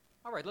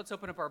All right, let's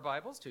open up our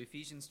Bibles to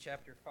Ephesians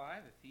chapter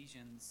 5.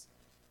 Ephesians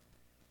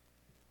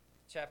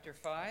chapter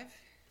 5.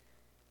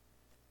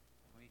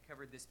 We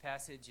covered this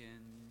passage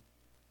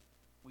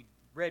we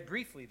read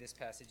briefly this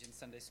passage in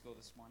Sunday school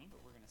this morning, but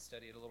we're going to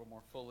study it a little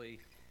more fully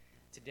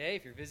today.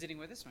 If you're visiting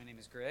with us, my name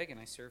is Greg, and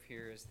I serve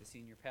here as the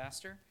senior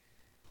pastor.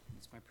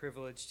 It's my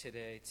privilege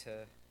today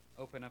to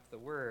open up the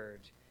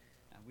Word.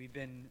 We've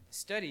been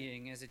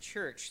studying as a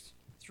church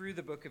through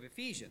the book of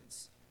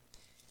Ephesians,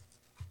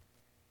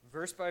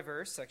 verse by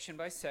verse, section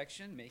by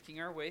section, making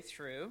our way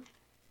through.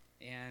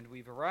 And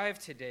we've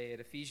arrived today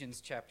at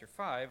Ephesians chapter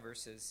 5,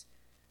 verses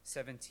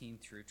 17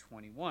 through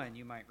 21.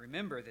 You might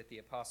remember that the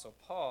Apostle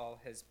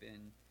Paul has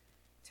been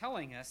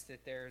telling us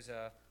that there's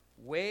a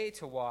way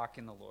to walk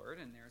in the Lord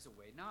and there's a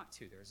way not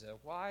to. There's a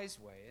wise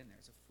way and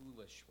there's a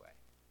foolish way.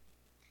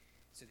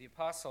 So the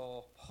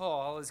Apostle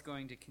Paul is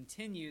going to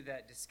continue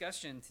that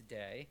discussion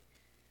today,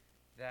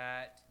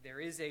 that there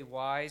is a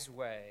wise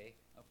way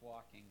of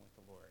walking with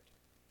the Lord.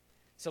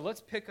 So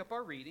let's pick up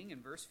our reading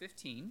in verse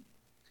 15.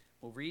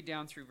 We'll read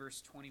down through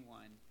verse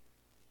 21.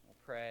 We'll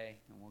pray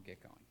and we'll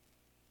get going.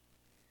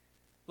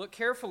 Look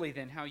carefully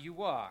then how you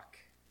walk,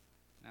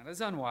 not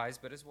as unwise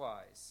but as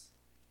wise,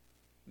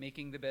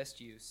 making the best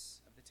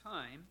use of the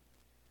time,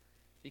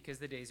 because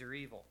the days are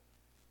evil.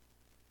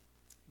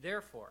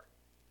 Therefore,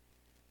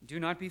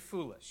 do not be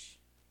foolish,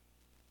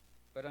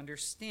 but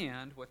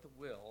understand what the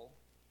will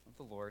of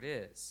the Lord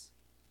is.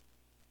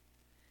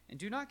 And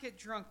do not get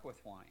drunk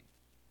with wine,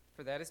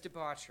 for that is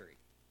debauchery,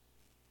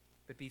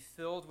 but be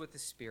filled with the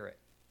Spirit,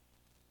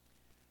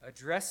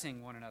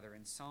 addressing one another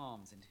in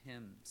psalms and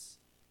hymns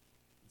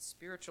and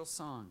spiritual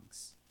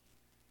songs,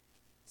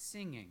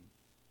 singing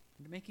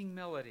and making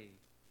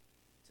melody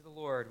to the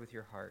Lord with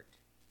your heart,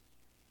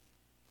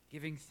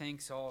 giving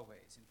thanks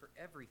always and for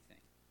everything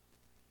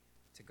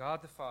to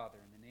God the Father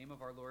in the name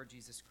of our Lord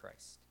Jesus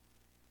Christ,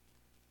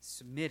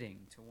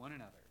 submitting to one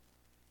another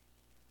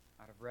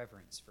out of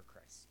reverence for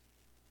Christ.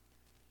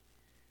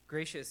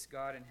 Gracious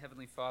God and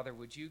Heavenly Father,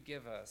 would you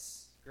give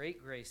us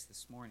great grace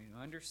this morning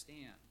to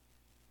understand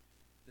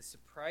the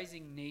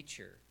surprising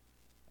nature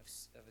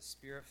of a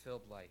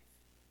Spirit-filled life.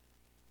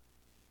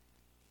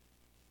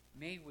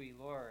 May we,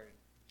 Lord,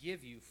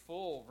 give you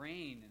full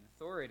reign and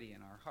authority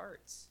in our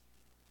hearts.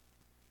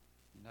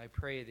 And I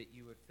pray that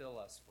you would fill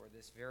us for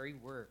this very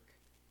work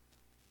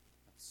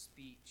of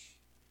speech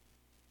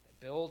that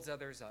builds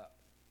others up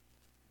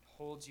and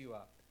holds you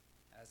up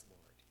as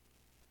Lord.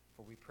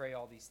 For we pray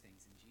all these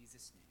things in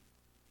Jesus' name.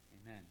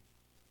 Amen.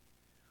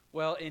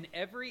 Well, in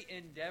every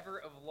endeavor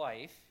of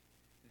life,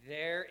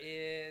 there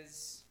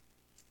is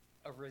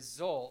a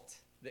result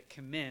that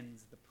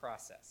commends the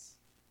process.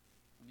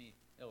 Let me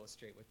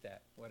illustrate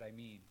what I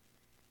mean.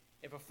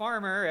 If a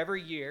farmer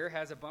every year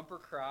has a bumper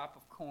crop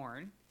of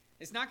corn,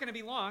 it's not going to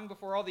be long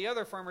before all the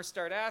other farmers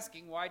start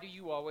asking, why do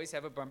you always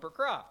have a bumper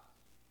crop?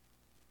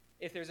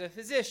 If there's a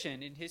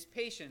physician and his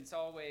patients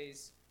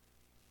always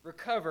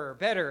recover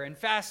better and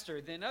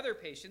faster than other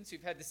patients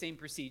who've had the same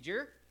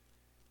procedure,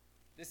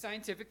 the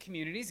scientific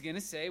community is going to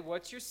say,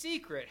 what's your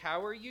secret?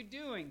 How are you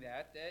doing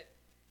that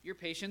your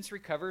patients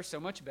recover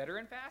so much better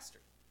and faster?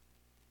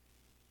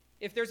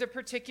 If there's a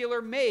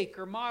particular make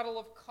or model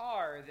of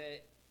car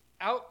that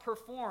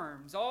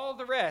outperforms all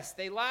the rest,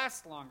 they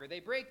last longer, they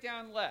break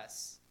down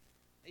less,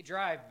 they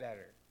drive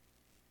better,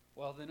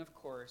 well then of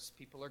course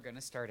people are going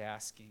to start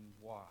asking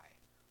why.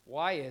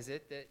 Why is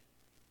it that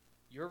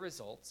your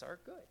results are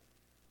good?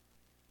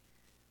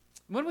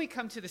 When we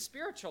come to the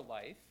spiritual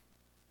life,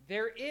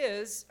 there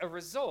is a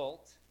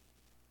result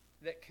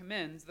that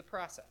commends the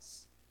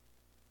process.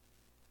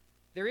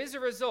 There is a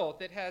result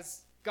that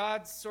has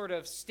God's sort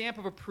of stamp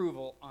of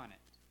approval on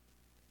it.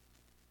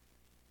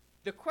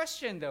 The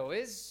question, though,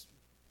 is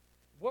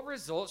what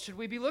result should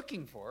we be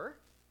looking for,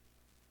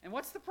 and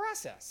what's the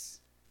process?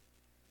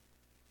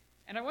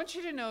 And I want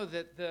you to know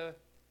that the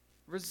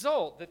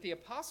result that the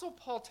Apostle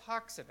Paul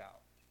talks about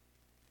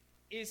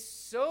is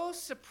so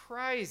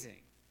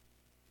surprising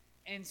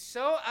and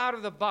so out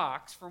of the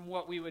box from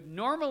what we would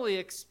normally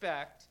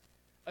expect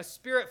a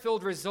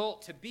Spirit-filled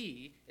result to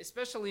be,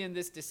 especially in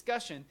this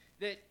discussion,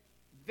 that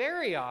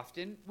very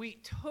often we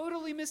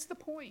totally miss the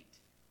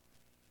point.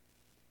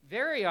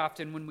 Very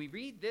often when we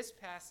read this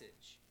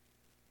passage,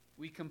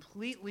 we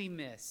completely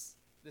miss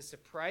the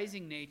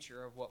surprising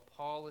nature of what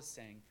Paul is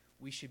saying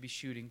we should be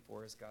shooting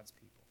for as God's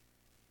people.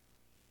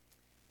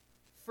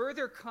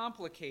 Further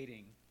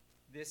complicating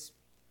this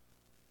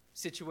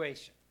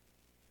situation,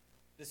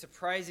 the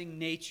surprising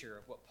nature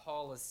of what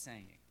Paul is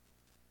saying,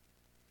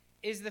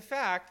 is the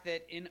fact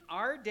that in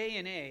our day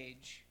and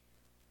age,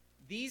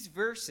 these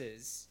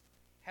verses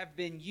have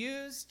been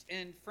used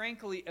and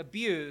frankly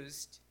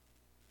abused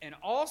in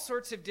all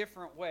sorts of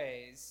different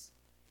ways,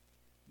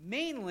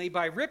 mainly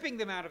by ripping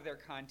them out of their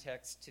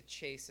context to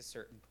chase a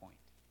certain point.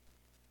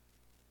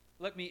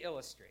 Let me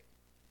illustrate.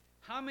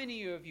 How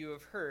many of you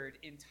have heard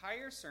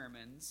entire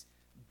sermons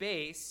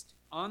based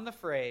on the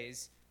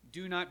phrase,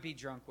 do not be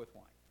drunk with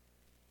wine?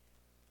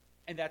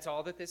 And that's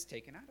all that is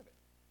taken out of it.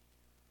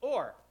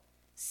 Or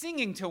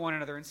singing to one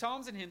another in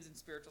psalms and hymns and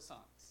spiritual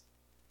songs.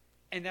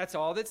 And that's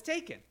all that's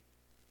taken.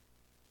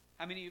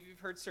 How many of you have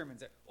heard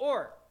sermons?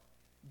 Or,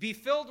 be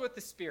filled with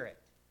the Spirit.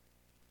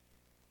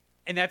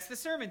 And that's the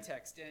sermon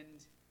text. And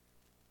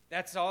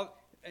that's all.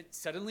 And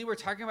suddenly we're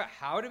talking about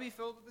how to be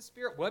filled with the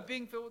Spirit, what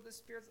being filled with the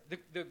Spirit,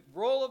 the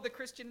role of the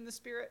Christian in the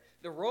Spirit,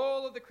 the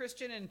role of the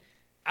Christian in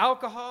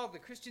alcohol, the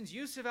Christian's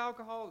use of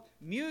alcohol,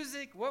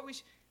 music, what we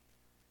should.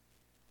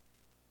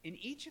 In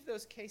each of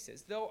those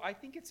cases, though I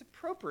think it's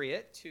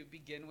appropriate to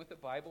begin with a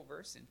Bible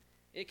verse, and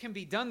it can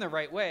be done the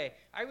right way,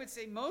 I would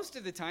say most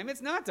of the time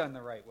it's not done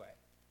the right way.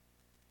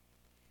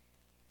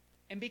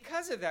 And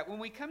because of that, when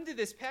we come to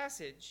this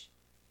passage,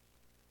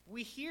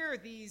 we hear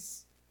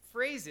these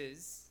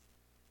phrases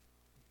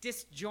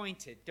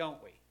disjointed,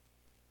 don't we?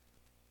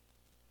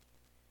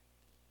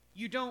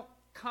 You don't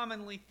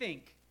commonly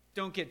think,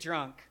 don't get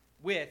drunk,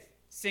 with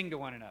sing to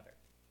one another.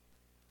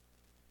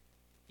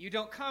 You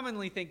don't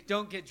commonly think,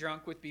 don't get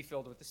drunk with be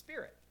filled with the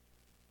Spirit.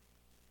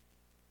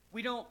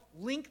 We don't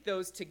link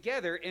those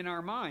together in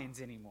our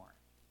minds anymore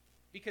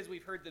because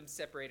we've heard them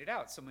separated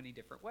out so many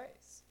different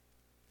ways.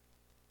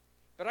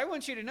 But I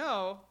want you to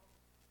know,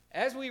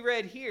 as we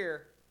read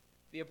here,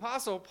 the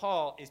Apostle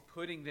Paul is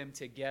putting them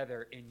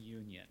together in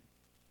union.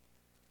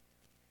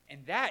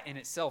 And that in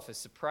itself is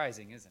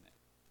surprising, isn't it?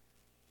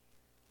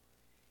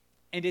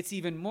 And it's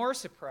even more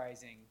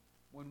surprising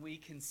when we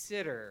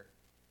consider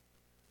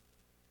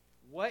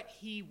what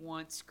he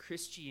wants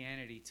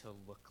Christianity to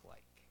look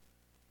like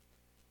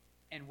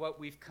and what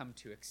we've come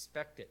to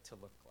expect it to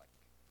look like.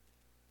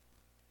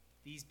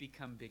 These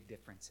become big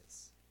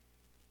differences.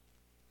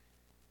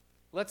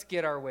 Let's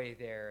get our way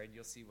there, and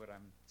you'll see what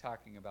I'm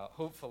talking about,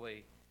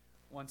 hopefully,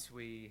 once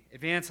we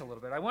advance a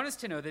little bit. I want us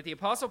to know that the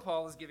Apostle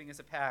Paul is giving us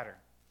a pattern.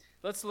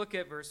 Let's look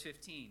at verse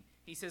 15.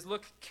 He says,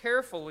 look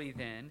carefully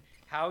then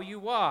how you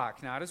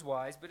walk, not as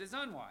wise, but as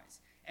unwise.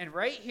 And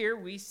right here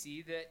we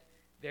see that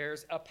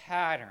there's a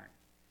pattern.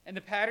 And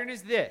the pattern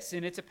is this,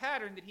 and it's a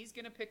pattern that he's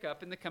going to pick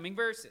up in the coming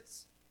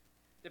verses.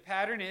 The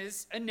pattern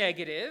is a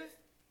negative,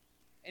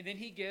 and then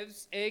he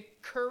gives a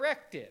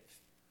corrective.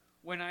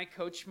 When I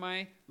coach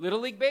my Little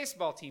League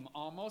baseball team,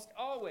 almost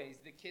always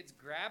the kids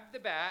grab the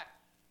bat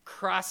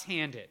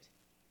cross-handed.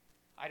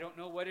 I don't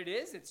know what it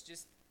is. It's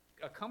just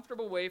a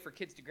comfortable way for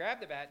kids to grab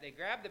the bat. They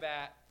grab the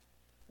bat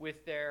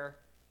with their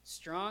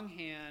strong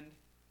hand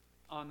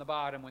on the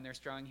bottom when their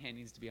strong hand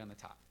needs to be on the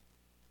top.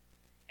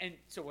 And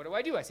so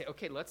what do? I say,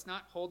 okay, let's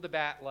not hold the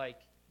bat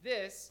like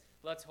this.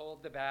 Let's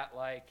hold the bat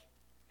like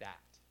that.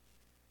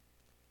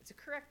 It's a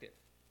corrective.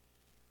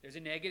 There's a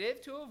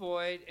negative to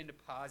avoid and a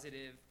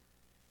positive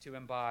to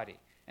embody.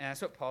 And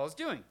that's what Paul's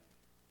doing.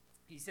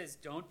 He says,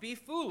 don't be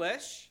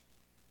foolish.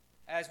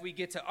 As we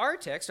get to our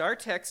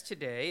text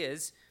today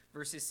is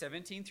verses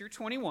 17 through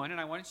 21,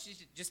 and I want you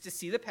just to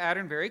see the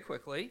pattern very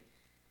quickly.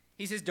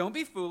 He says, don't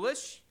be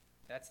foolish.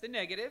 That's the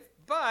negative.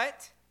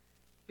 But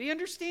be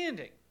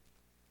understanding.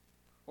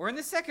 Or in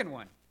the second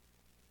one,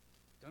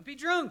 don't be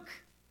drunk.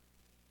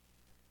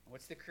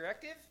 What's the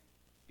corrective?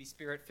 Be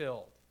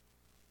Spirit-filled.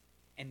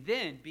 And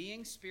then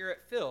being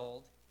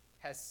Spirit-filled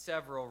has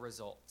several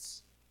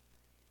results.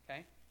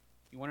 Okay?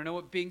 You want to know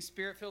what being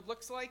Spirit-filled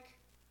looks like?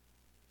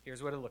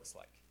 Here's what it looks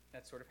like.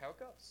 That's sort of how it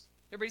goes.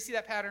 Everybody see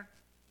that pattern?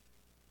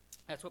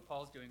 That's what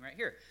Paul's doing right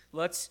here.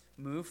 Let's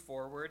move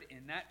forward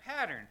in that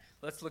pattern.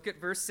 Let's look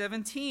at verse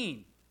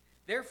 17.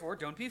 Therefore,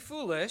 don't be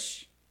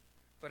foolish,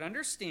 but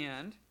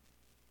understand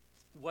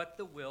what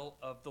the will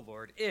of the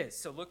Lord is.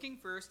 So looking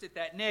first at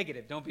that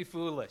negative, don't be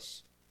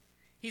foolish.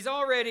 He's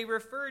already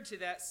referred to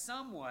that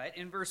somewhat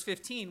in verse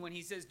 15 when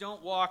he says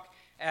don't walk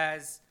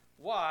as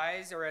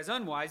wise or as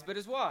unwise, but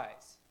as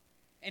wise.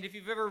 And if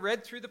you've ever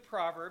read through the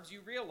Proverbs, you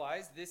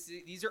realize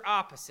these are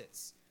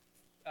opposites.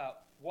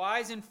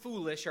 Wise and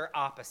foolish are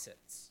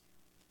opposites.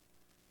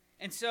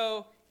 And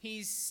so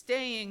he's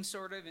staying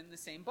sort of in the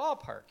same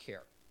ballpark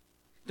here.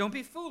 Don't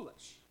be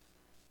foolish.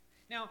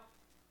 Now,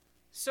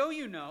 so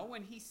you know,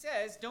 when he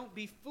says don't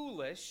be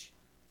foolish,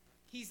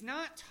 he's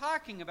not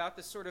talking about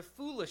the sort of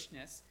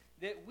foolishness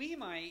that we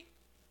might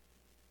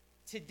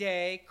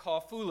today call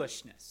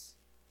foolishness.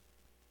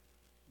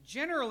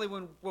 Generally,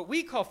 when what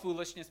we call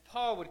foolishness,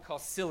 Paul would call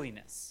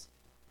silliness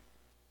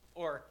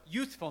or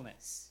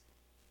youthfulness.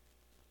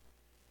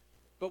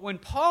 But when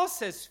Paul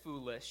says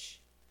foolish,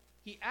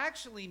 he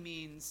actually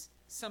means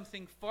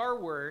something far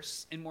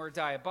worse and more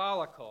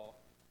diabolical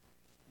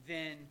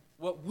than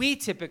what we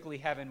typically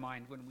have in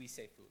mind when we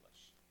say foolish.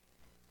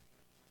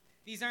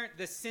 These aren't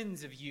the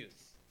sins of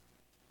youth.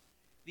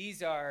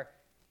 These are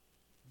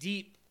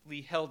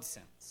deeply held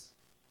sins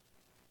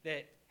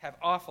that have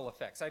awful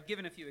effects. I've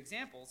given a few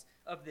examples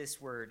of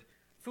this word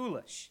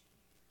foolish.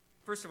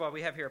 First of all,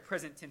 we have here a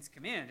present tense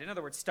command. In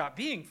other words, stop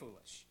being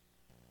foolish.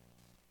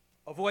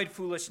 Avoid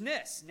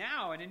foolishness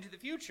now and into the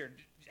future.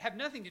 Have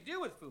nothing to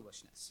do with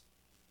foolishness.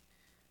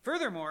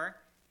 Furthermore,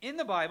 in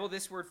the Bible,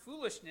 this word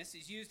foolishness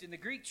is used in the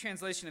Greek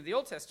translation of the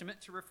Old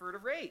Testament to refer to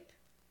rape.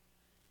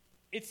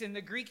 It's in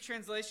the Greek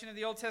translation of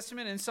the Old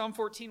Testament in Psalm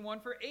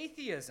 14:1 for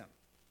atheism.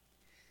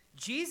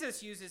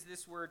 Jesus uses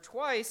this word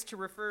twice to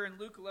refer in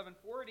Luke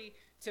 11:40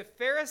 to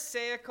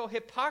Pharisaical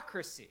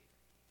hypocrisy.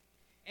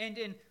 And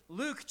in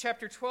Luke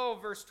chapter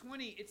 12, verse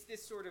 20, it's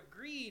this sort of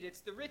greed.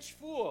 It's the rich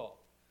fool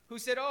who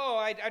said,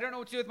 I don't know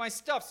what to do with my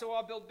stuff, so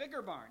I'll build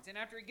bigger barns. And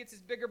after he gets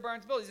his bigger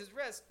barns built, he says,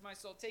 rest, my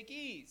soul, take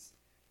ease.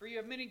 For you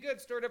have many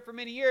goods stored up for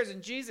many years.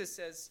 And Jesus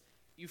says,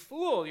 you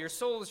fool, your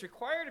soul is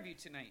required of you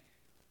tonight.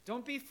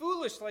 Don't be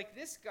foolish like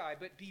this guy,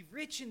 but be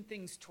rich in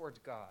things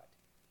toward God.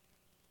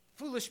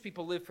 Foolish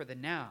people live for the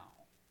now.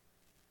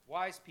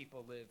 Wise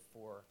people live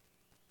for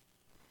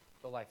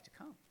the life to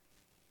come.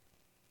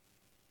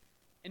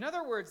 In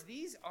other words,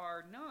 these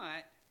are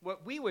not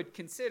what we would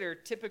consider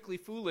typically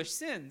foolish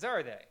sins,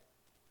 are they?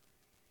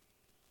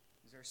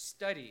 These are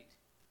studied,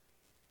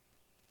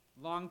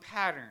 long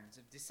patterns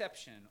of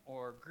deception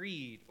or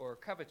greed or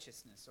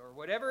covetousness or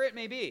whatever it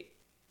may be.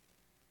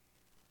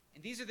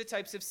 And these are the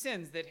types of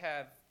sins that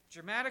have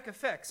dramatic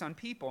effects on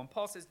people. And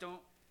Paul says,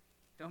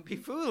 don't be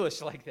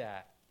foolish like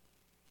that.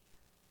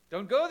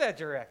 Don't go that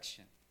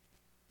direction.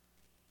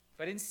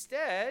 But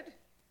instead,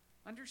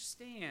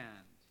 understand.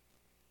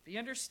 Be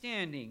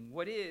understanding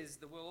what is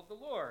the will of the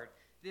Lord.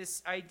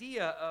 This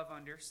idea of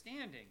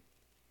understanding.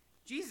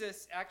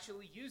 Jesus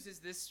actually uses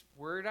this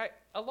word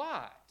a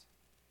lot.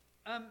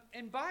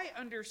 And by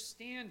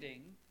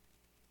understanding,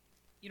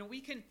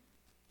 we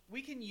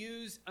can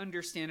use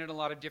understand in a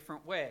lot of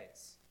different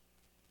ways.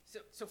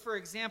 So for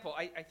example,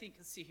 I think,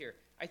 let's see here.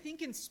 I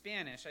think in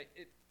Spanish,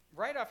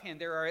 right offhand,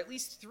 there are at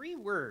least 3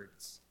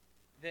 words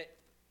that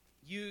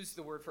use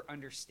the word for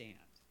understand.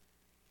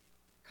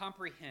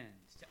 Comprehend,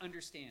 to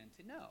understand,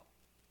 to know.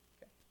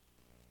 Okay.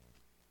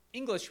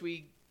 English,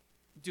 we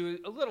do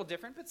a little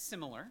different, but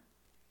similar.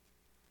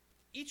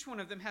 Each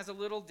one of them has a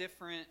little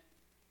different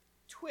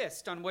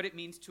twist on what it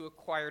means to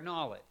acquire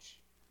knowledge.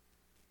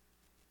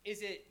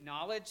 Is it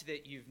knowledge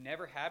that you've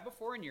never had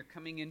before and you're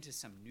coming into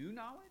some new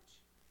knowledge?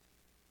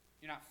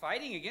 You're not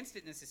fighting against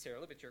it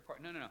necessarily, but you're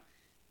acquiring. No.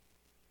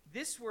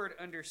 This word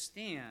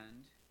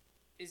understand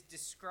is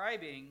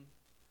describing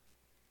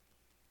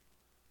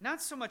not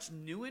so much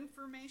new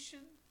information,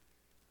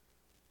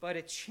 but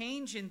a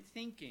change in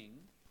thinking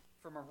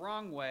from a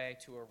wrong way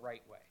to a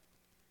right way.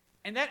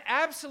 And that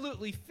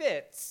absolutely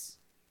fits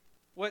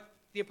what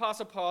the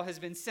Apostle Paul has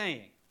been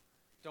saying.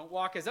 Don't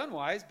walk as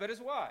unwise, but as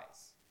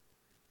wise.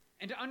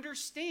 And to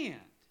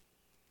understand.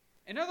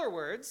 In other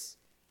words,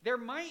 there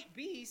might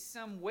be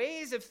some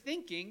ways of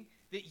thinking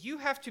that you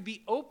have to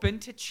be open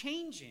to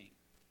changing.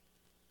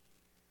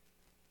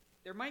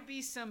 There might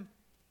be some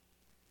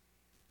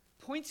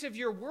points of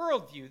your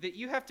worldview that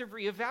you have to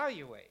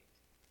reevaluate.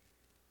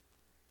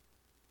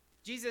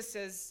 Jesus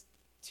says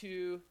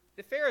to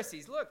the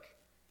Pharisees, look,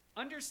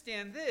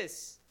 understand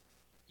this.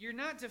 You're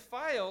not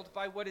defiled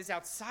by what is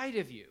outside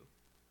of you,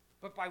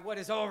 but by what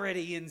is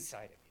already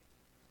inside of you.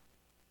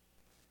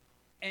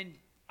 And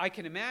I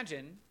can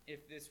imagine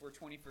if this were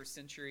 21st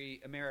century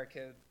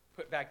America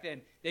put back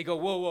then, they go,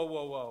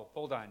 whoa,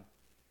 hold on.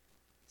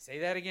 Say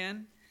that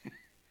again?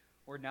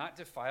 We're not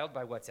defiled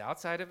by what's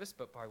outside of us,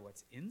 but by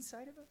what's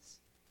inside of us?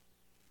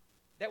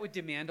 That would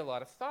demand a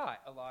lot of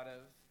thought, a lot of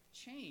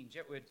change.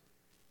 It would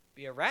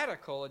be a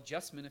radical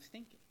adjustment of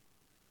thinking.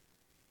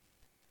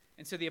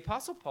 And so the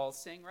Apostle Paul is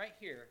saying right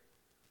here,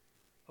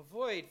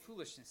 avoid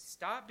foolishness.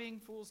 Stop being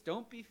fools.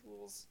 Don't be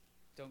fools.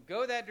 Don't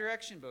go that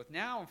direction, both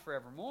now and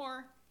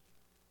forevermore.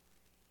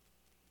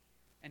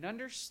 And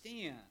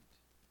understand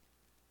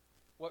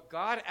what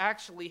God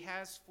actually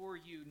has for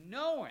you,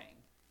 knowing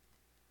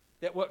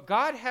that what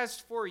God has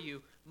for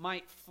you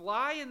might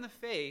fly in the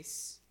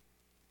face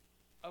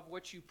of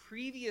what you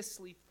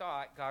previously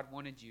thought God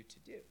wanted you to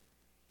do.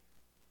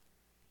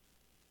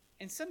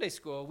 In Sunday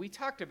school, we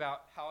talked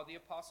about how the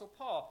Apostle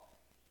Paul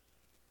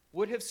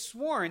would have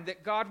sworn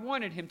that God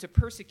wanted him to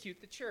persecute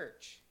the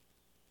church.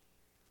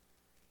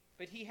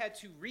 But he had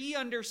to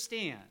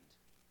re-understand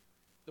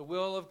the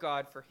will of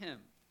God for him.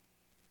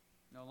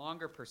 No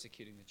longer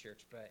persecuting the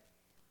church, but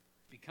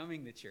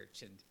becoming the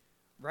church and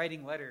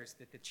writing letters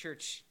that the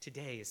church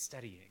today is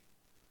studying.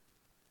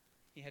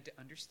 He had to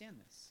understand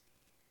this.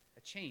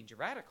 A change, a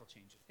radical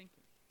change of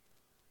thinking.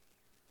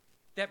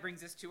 That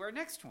brings us to our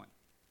next one.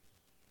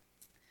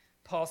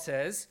 Paul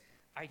says,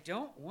 I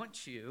don't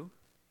want you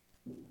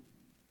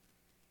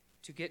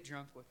to get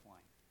drunk with wine.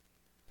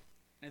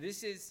 Now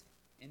this is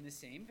in the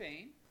same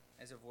vein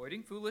as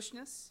avoiding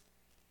foolishness,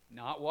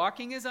 not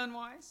walking as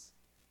unwise.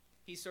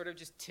 He's sort of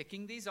just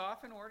ticking these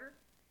off in order.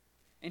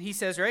 And he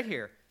says right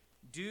here,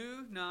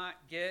 do not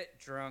get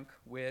drunk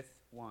with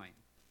wine,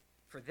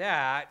 for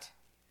that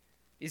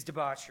is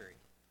debauchery.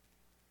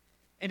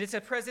 And it's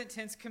a present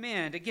tense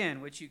command, again,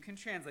 which you can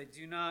translate,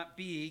 do not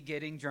be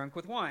getting drunk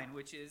with wine,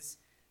 which is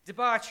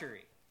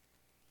debauchery.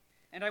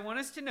 And I want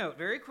us to note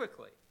very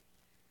quickly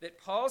that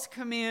Paul's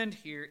command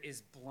here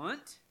is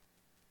blunt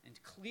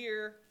and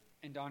clear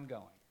and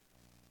ongoing.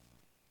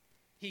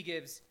 He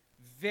gives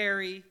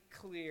very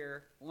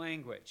clear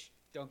language.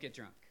 Don't get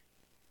drunk.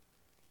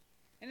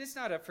 And it's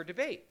not up for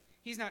debate.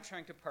 He's not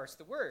trying to parse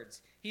the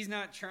words. He's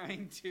not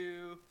trying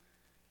to...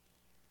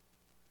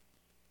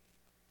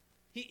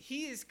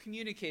 He is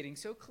communicating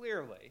so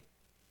clearly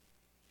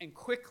and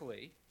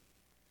quickly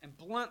and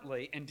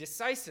bluntly and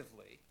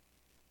decisively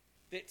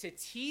that to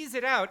tease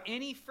it out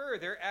any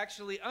further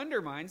actually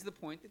undermines the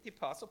point that the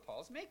Apostle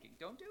Paul is making.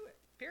 Don't do it.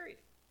 Period.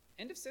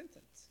 End of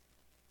sentence.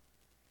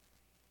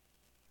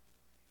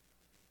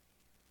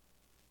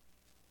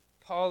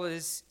 Paul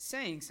is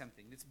saying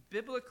something that's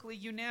biblically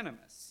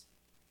unanimous.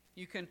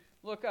 You can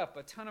look up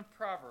a ton of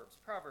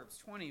Proverbs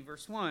 20,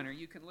 verse 1, or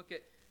you can look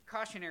at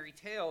cautionary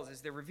tales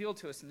as they're revealed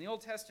to us in the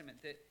Old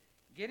Testament that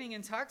getting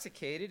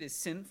intoxicated is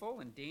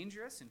sinful and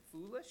dangerous and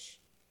foolish.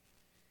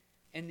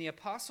 And the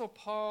Apostle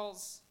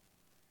Paul's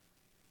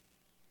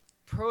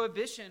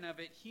prohibition of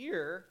it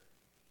here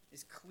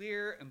is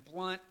clear and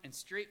blunt and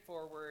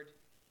straightforward.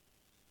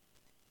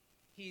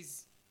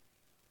 He's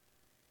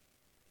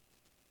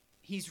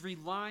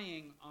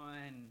relying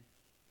on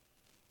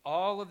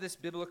all of this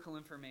biblical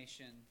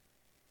information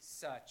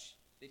such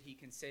that he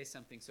can say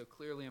something so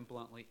clearly and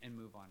bluntly and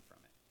move on from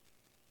it.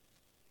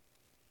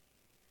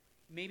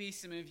 Maybe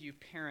some of you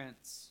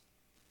parents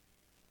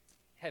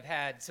have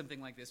had something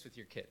like this with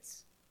your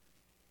kids.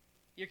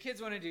 Your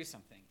kids want to do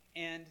something,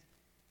 and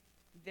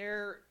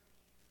we're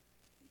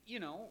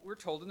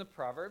told in the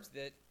Proverbs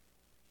that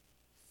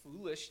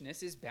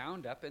foolishness is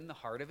bound up in the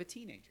heart of a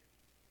teenager.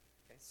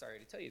 Okay, sorry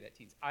to tell you that,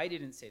 teens. I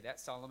didn't say that.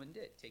 Solomon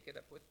did. Take it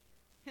up with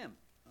him,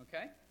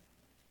 okay?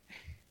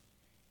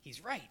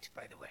 He's right,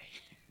 by the way.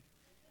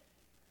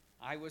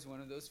 I was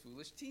one of those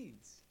foolish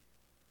teens.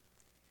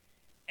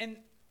 And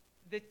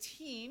the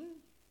teen,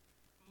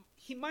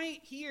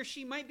 he or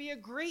she might be a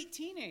great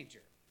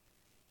teenager.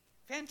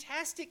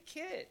 Fantastic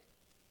kid.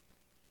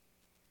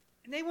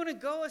 And they want to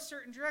go a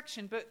certain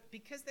direction, but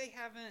because they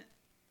haven't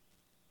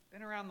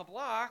been around the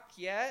block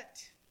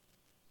yet,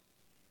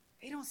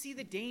 they don't see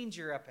the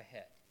danger up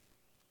ahead.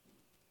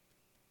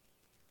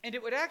 And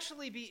it would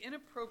actually be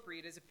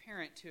inappropriate as a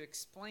parent to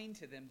explain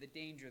to them the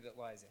danger that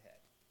lies ahead.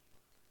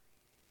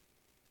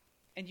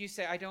 And you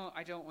say, I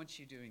don't want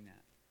you doing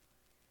that.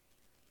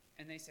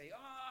 And they say,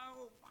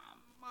 oh,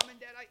 mom and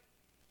dad,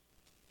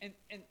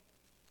 And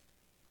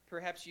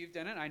perhaps you've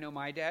done it. I know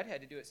my dad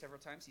had to do it several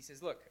times. He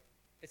says, look,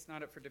 it's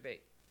not up for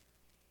debate.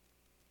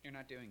 You're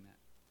not doing that.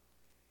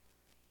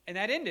 And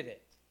that ended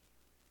it.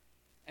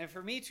 And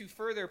for me to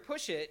further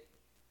push it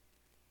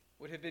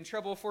would have been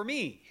trouble for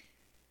me.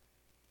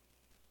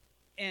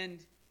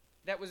 And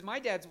that was my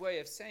dad's way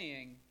of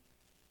saying,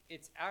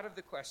 it's out of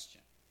the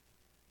question.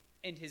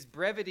 And his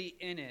brevity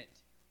in it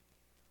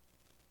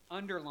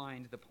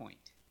underlined the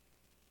point.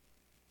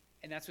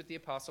 And that's what the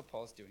Apostle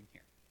Paul is doing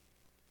here.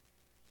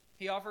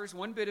 He offers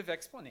one bit of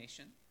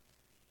explanation.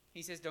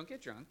 He says, don't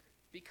get drunk,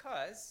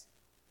 because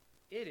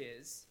it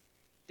is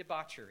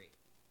debauchery.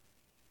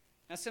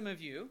 Now, some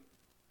of you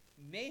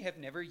may have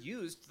never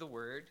used the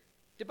word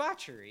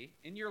debauchery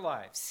in your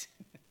lives.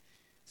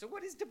 So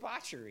what is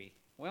debauchery?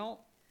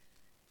 Well,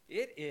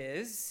 it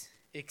is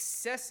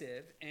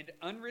excessive and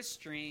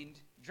unrestrained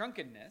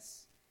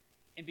drunkenness.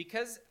 And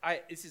because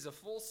this is a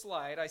full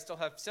slide, I still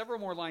have several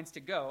more lines to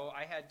go.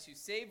 I had to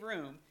save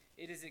room.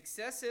 It is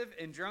excessive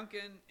and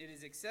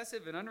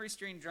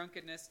unrestrained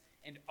drunkenness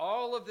and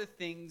all of the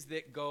things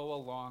that go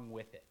along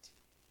with it.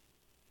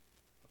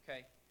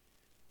 Okay?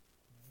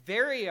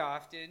 Very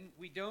often,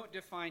 we don't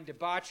define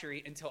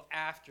debauchery until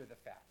after the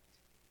fact.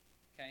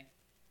 Okay?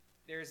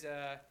 There's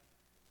a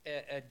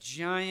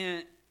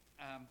giant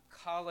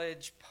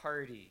college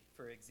party,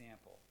 for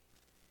example,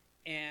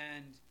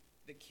 and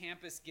the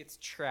campus gets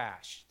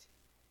trashed,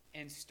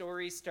 and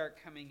stories start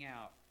coming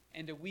out.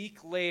 And a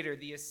week later,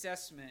 the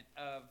assessment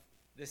of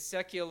the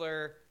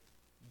secular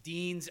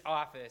dean's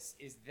office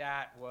is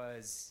that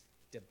was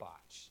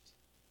debauched.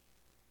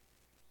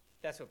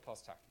 That's what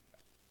Paul's talking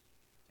about.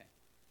 Okay.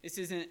 This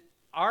isn't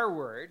our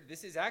word.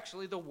 This is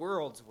actually the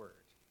world's word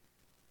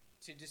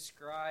to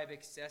describe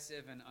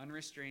excessive and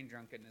unrestrained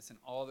drunkenness and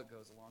all that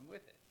goes along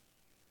with it.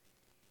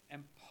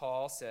 And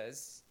Paul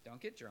says,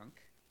 don't get drunk.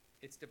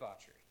 It's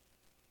debauchery.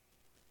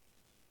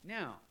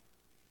 Now,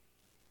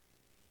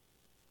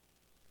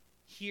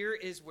 here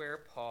is where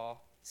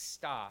Paul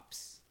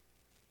stops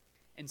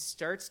and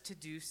starts to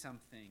do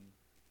something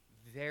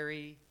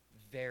very,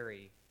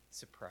 very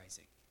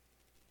surprising.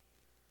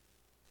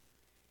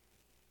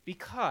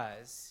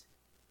 Because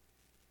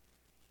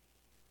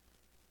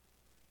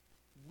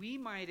we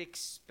might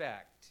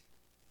expect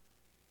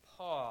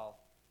Paul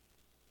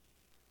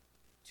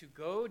to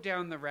go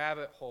down the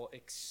rabbit hole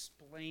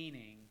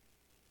explaining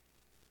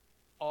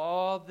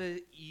all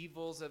the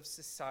evils of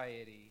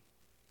society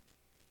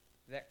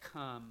that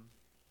come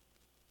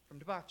from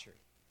debauchery.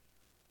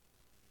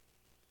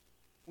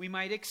 We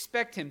might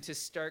expect him to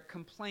start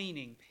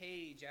complaining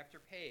page after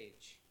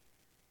page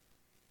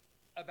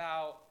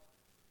about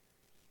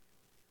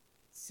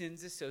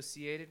sins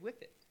associated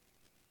with it.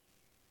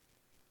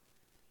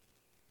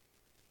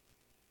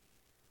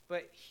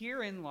 But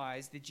herein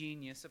lies the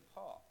genius of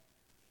Paul.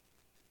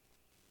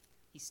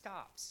 He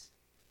stops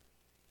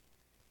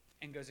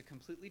and goes a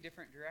completely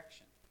different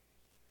direction,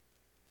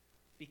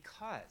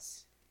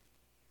 because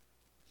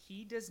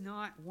he does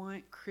not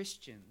want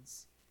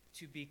Christians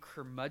to be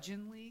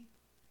curmudgeonly,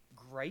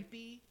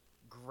 gripey,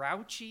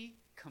 grouchy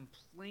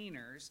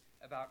complainers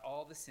about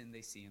all the sin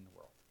they see in the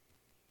world.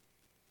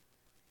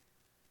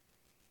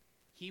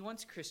 He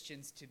wants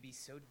Christians to be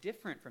so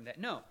different from that.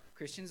 No,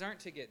 Christians aren't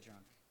to get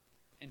drunk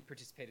and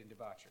participate in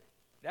debauchery.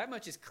 That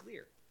much is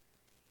clear.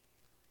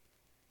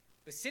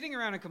 But sitting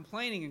around and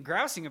complaining and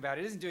grousing about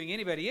it isn't doing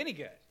anybody any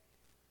good.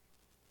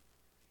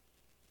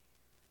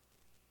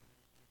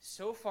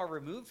 So far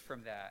removed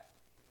from that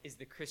is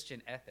the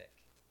Christian ethic,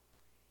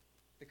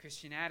 the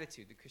Christian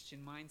attitude, the Christian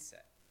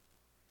mindset.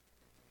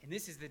 And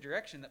this is the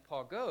direction that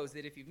Paul goes,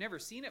 that if you've never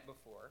seen it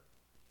before,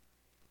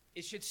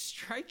 it should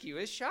strike you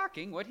as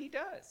shocking what he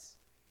does.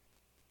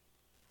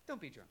 Don't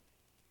be drunk.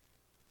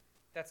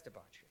 That's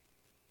debauchery.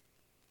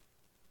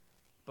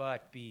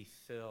 But be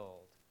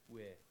filled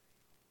with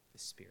the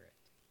Spirit.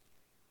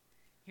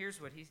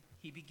 Here's what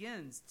he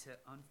begins to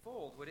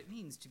unfold what it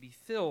means to be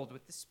filled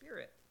with the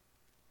Spirit.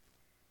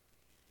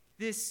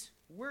 This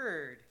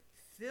word,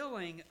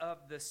 filling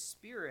of the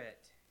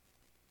Spirit,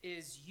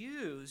 is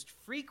used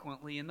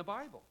frequently in the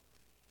Bible.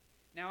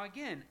 Now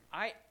again,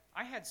 I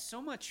had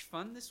so much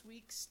fun this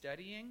week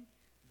studying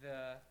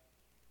the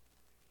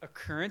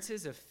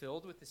occurrences of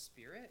filled with the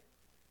Spirit.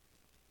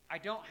 I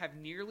don't have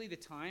nearly the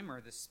time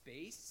or the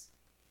space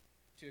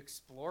to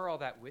explore all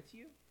that with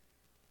you.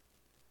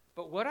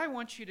 But what I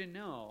want you to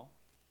know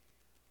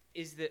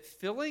is that the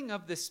filling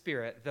of the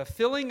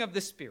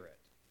Spirit,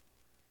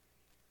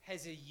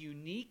 has a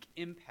unique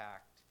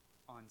impact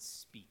on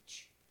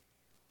speech.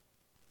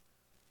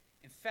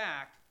 In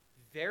fact,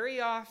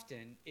 very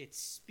often it's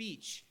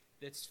speech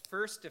that's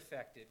first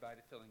affected by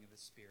the filling of the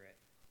Spirit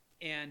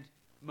and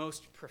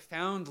most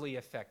profoundly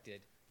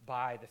affected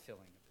by the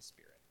filling of the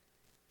Spirit.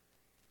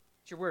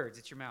 It's your words,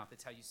 it's your mouth,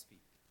 it's how you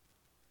speak.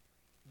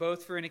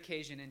 Both for an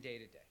occasion and day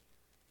to day.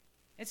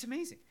 It's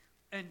amazing.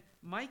 And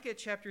Micah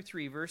chapter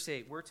 3, verse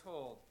 8, we're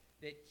told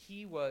that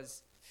he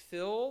was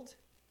filled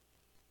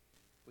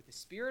with the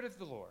Spirit of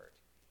the Lord,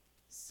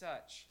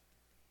 such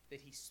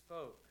that he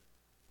spoke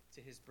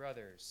to his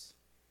brothers,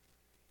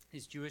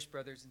 his Jewish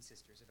brothers and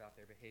sisters, about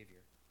their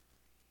behavior.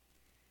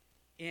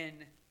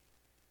 In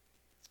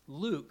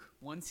Luke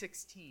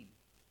 1:16,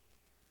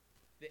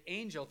 the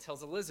angel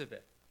tells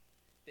Elizabeth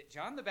that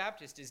John the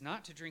Baptist is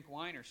not to drink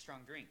wine or strong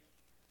drink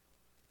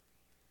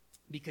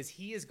because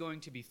he is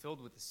going to be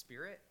filled with the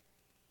Spirit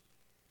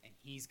and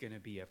he's going to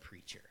be a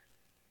preacher.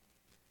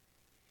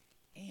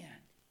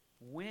 And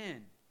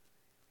when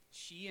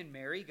she and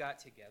Mary got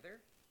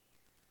together,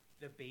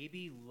 the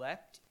baby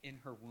leapt in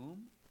her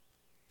womb,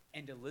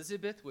 and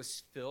Elizabeth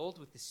was filled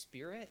with the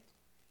Spirit.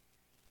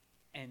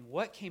 And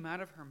what came out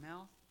of her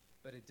mouth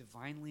but a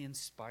divinely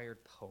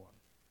inspired poem?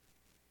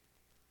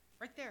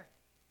 Right there.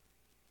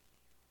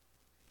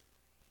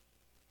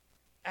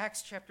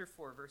 Acts chapter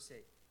 4, verse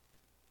 8.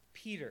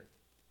 Peter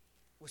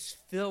was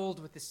filled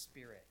with the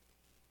Spirit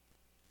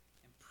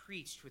and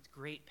preached with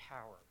great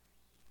power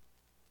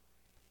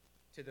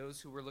to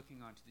those who were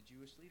looking on, to the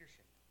Jewish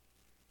leadership.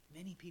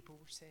 Many people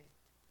were saved.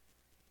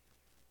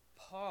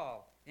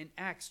 Paul, in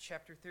Acts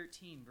chapter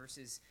 13,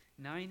 verses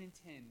 9 and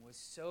 10, was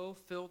so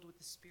filled with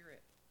the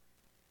Spirit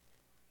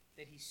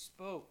that he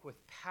spoke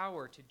with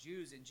power to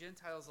Jews and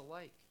Gentiles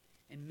alike,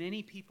 and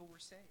many people were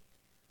saved.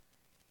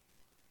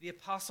 The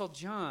Apostle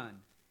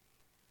John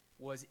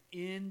was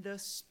in the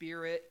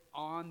Spirit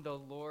on the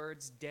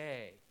Lord's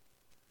day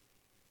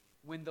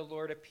when the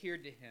Lord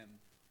appeared to him,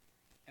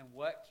 and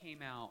what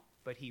came out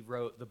but he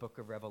wrote the book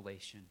of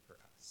Revelation for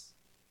us.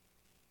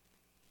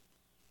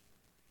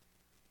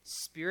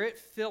 Spirit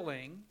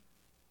filling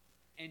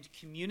and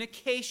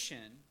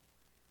communication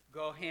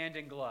go hand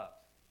in glove.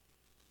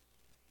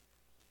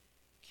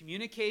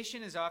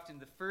 Communication is often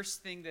the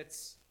first thing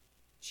that's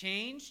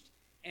changed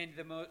and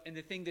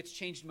the thing that's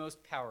changed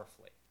most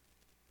powerfully.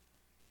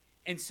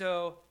 And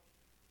so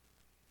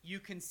you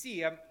can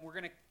see, we're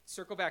going to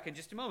circle back in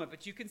just a moment,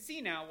 but you can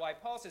see now why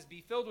Paul says,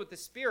 be filled with the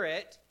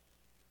Spirit,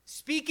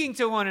 speaking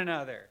to one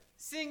another,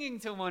 singing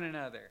to one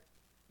another,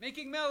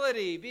 making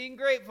melody, being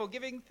grateful,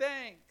 giving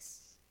thanks.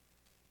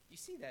 You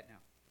see that now.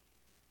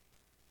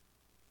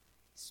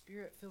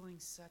 Spirit filling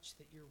such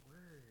that your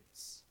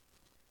words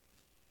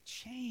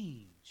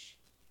change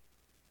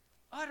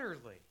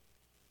utterly.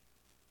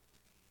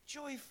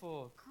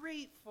 Joyful,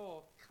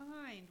 grateful,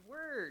 kind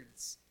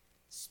words.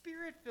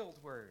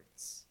 Spirit-filled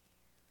words.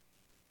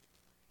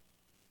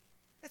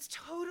 That's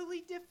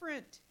totally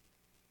different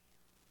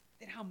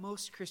than how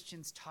most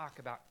Christians talk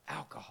about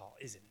alcohol,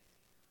 isn't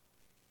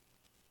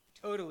it?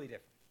 Totally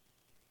different.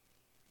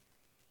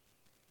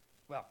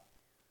 Well,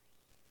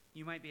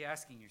 you might be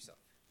asking yourself,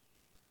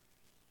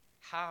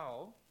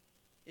 how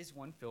is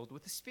one filled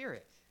with the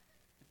Spirit?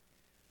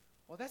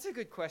 Well, that's a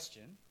good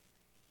question.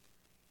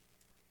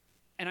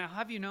 And I'll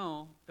have you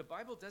know, the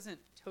Bible doesn't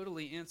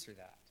totally answer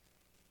that.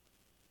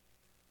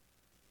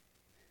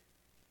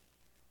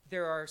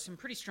 There are some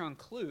pretty strong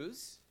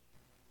clues,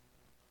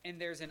 and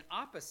there's an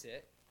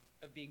opposite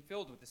of being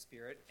filled with the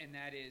Spirit, and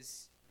that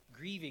is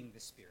grieving the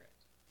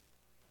Spirit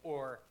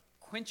or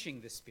quenching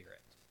the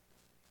Spirit.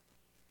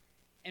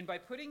 And by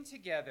putting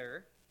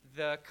together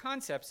the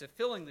concepts of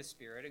filling the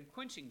Spirit and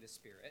quenching the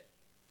Spirit,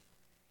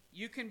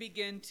 you can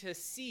begin to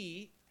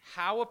see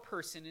how a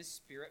person is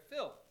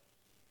Spirit-filled.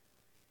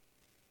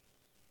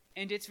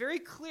 And it's very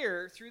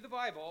clear through the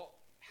Bible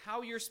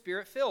how you're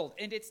Spirit-filled.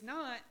 And it's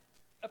not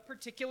a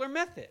particular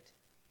method.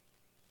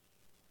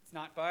 It's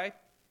not by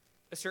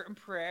a certain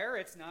prayer.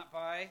 It's not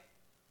by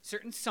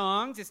certain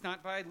songs. It's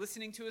not by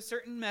listening to a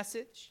certain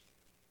message.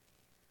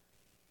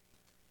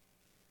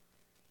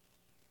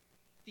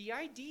 The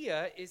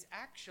idea is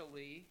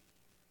actually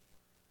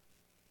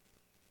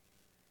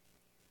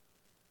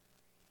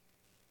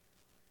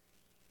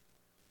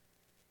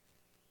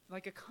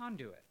like a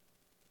conduit.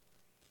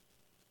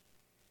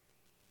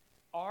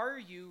 Are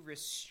you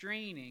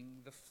restraining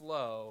the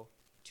flow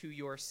to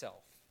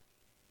yourself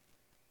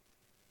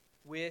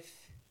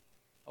with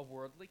a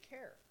worldly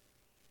care,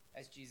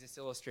 as Jesus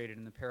illustrated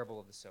in the parable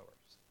of the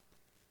sowers?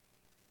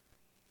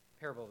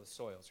 Parable of the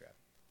soils, rather.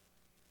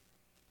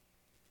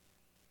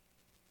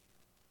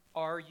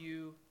 Are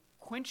you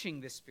quenching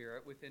the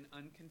Spirit with an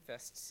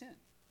unconfessed sin?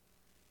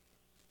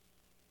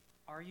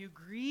 Are you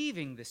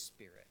grieving the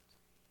Spirit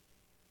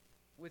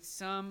with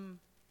some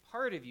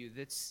part of you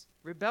that's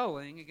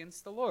rebelling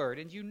against the Lord,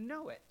 and you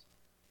know it?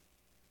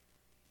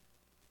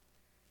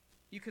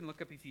 You can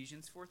look up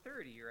Ephesians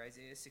 4:30 or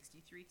Isaiah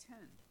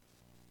 63:10.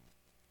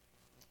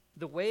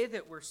 The way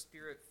that we're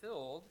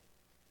Spirit-filled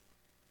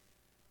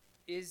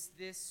is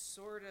this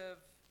sort of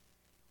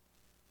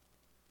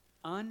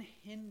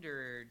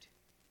unhindered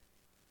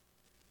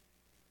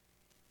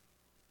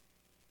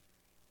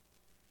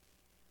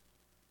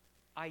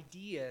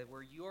idea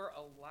where you're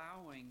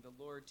allowing the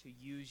Lord to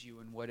use you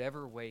in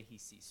whatever way he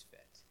sees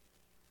fit.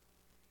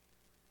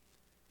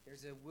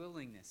 There's a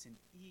willingness, an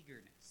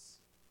eagerness,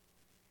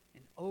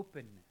 an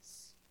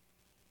openness,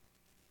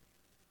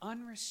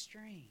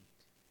 unrestrained.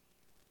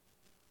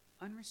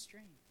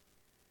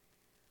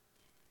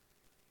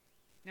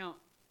 Now,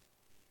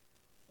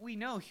 we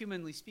know,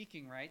 humanly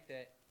speaking, right,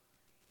 that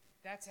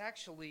that's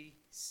actually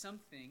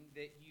something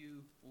that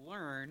you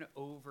learn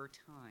over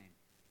time.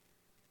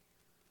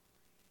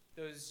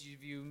 Those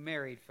of you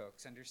married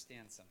folks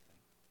understand something.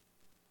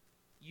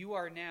 You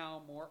are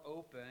now more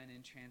open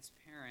and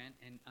transparent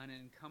and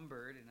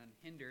unencumbered and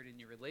unhindered in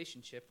your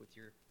relationship with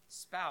your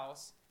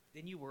spouse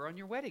than you were on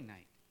your wedding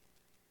night.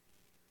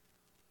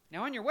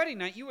 Now, on your wedding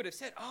night, you would have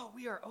said, "Oh,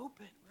 we are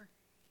open. We're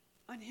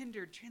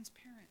unhindered,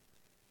 transparent."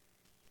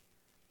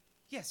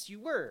 Yes, you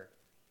were.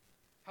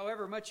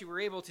 However much you were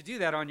able to do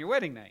that on your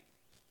wedding night.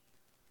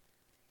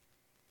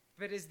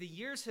 But as the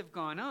years have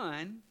gone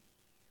on,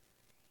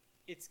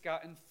 it's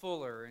gotten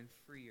fuller and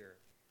freer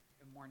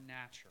and more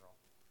natural.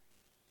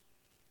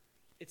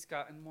 It's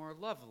gotten more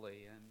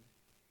lovely, and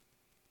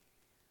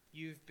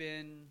you've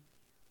been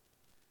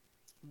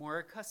more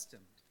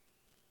accustomed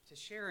to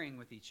sharing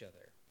with each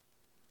other.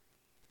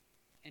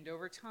 And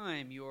over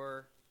time,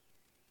 your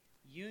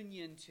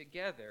union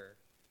together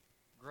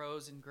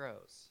grows and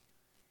grows.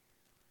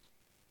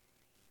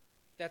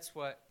 That's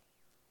what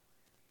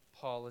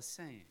Paul is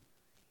saying.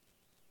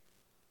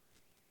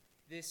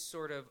 This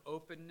sort of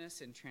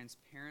openness and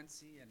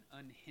transparency and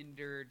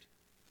unhindered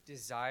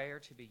desire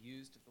to be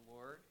used of the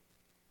Lord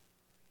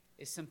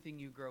is something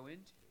you grow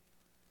into.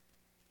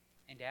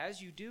 And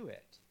as you do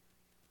it,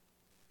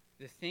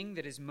 the thing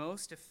that is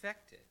most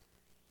affected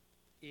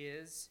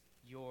is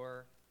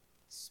your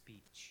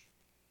speech.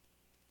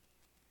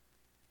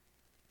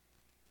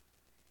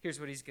 Here's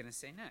what he's going to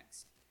say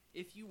next.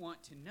 If you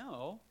want to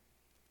know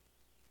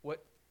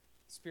what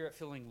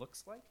Spirit-filling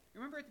looks like,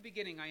 remember at the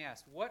beginning I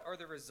asked, what are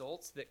the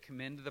results that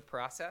commend the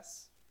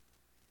process?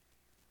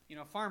 You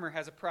know, a farmer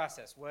has a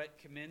process. What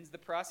commends the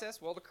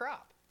process? Well, the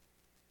crop.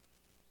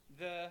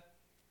 The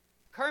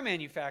car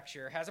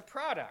manufacturer has a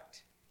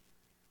product.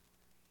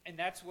 And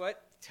that's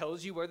what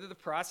tells you whether the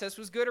process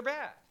was good or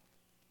bad.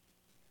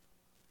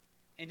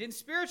 And in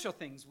spiritual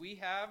things, we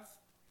have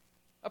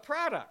a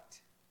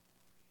product.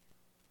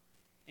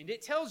 And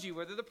it tells you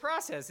whether the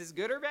process is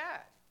good or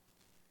bad.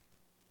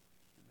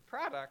 And the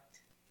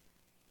product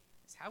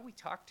is how we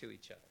talk to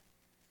each other.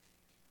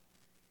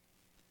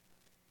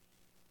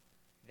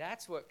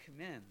 That's what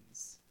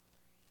commends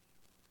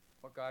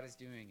what God is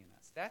doing in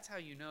us. That's how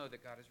you know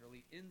that God is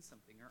really in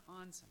something or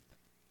on something.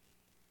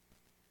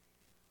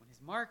 When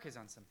his mark is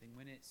on something,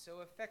 when it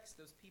so affects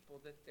those people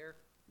that their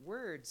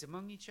words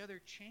among each other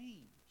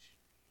change.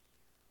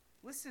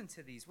 Listen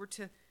to these. We're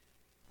to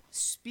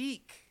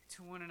speak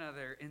to one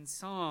another in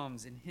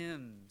psalms and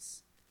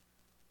hymns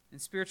and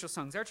spiritual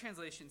songs. Our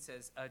translation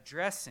says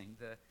addressing.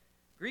 The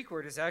Greek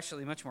word is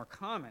actually much more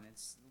common.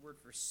 It's the word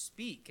for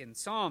speak in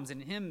psalms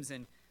and hymns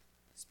and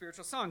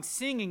spiritual songs,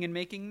 singing and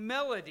making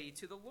melody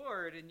to the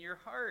Lord in your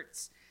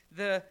hearts.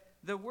 The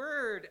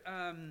word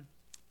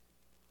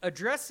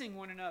addressing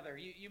one another.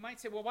 You might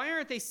say, well, why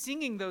aren't they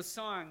singing those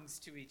songs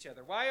to each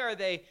other? Why are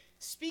they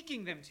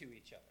speaking them to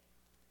each other?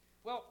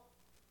 Well,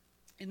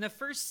 in the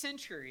first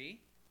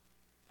century,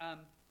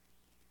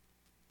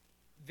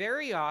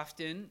 very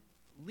often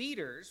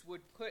leaders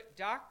would put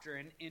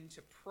doctrine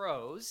into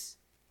prose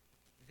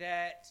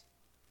that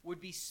would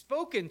be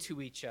spoken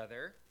to each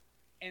other,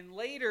 and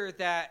later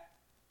that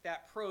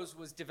prose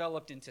was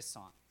developed into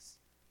songs.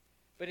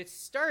 But it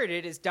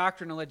started as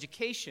doctrinal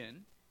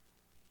education,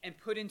 and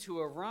put into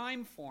a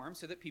rhyme form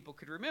so that people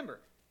could remember.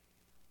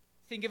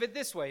 Think of it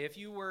this way. If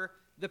you were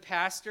the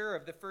pastor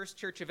of the first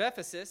church of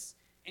Ephesus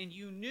and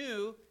you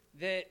knew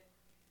that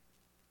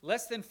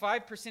less than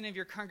 5% of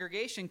your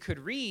congregation could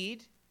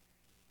read,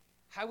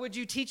 how would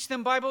you teach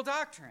them Bible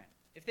doctrine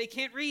if they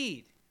can't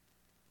read?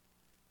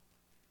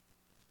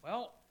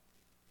 Well,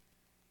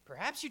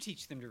 perhaps you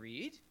teach them to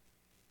read,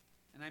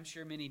 and I'm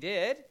sure many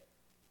did.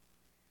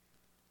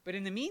 But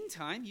in the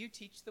meantime, you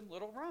teach them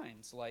little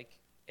rhymes like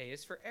A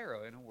is for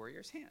arrow in a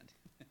warrior's hand.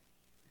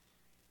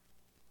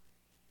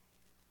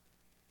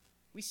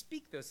 We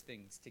speak those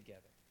things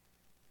together.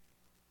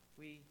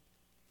 We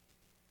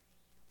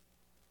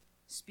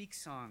speak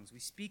songs, we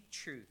speak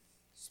truth,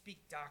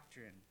 speak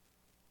doctrine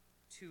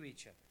to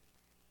each other.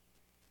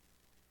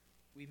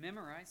 We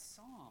memorize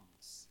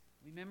psalms,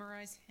 we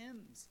memorize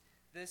hymns.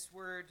 This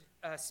word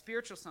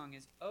spiritual song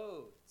is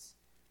odes,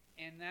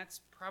 and that's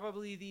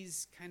probably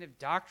these kind of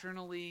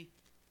doctrinally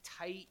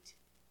tight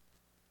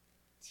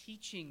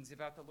teachings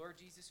about the Lord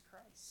Jesus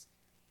Christ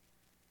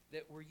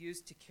that were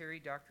used to carry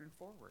doctrine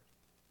forward.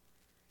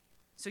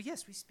 So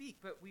yes, we speak,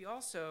 but we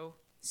also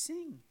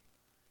sing.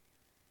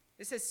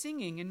 It says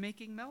singing and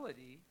making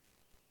melody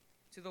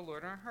to the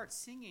Lord in our hearts,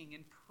 singing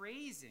and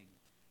praising.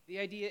 The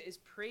idea is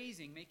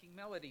praising, making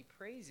melody,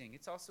 praising.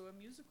 It's also a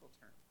musical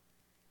term.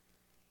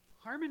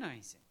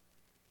 Harmonizing.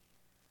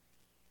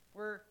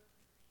 We're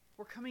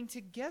coming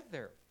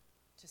together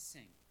to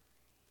sing.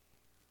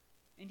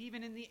 And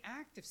even in the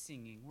act of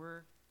singing,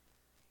 we're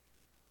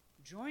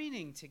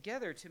joining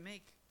together to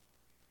make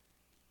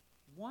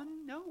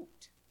one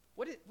note.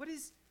 What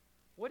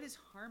is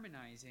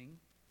harmonizing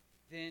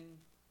then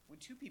when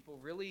two people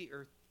really,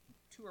 or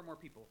two or more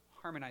people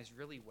harmonize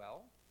really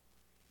well?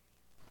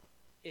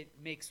 It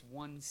makes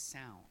one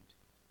sound,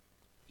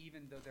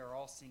 even though they're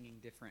all singing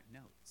different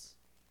notes.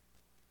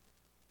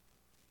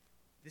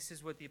 This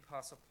is what the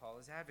Apostle Paul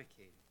is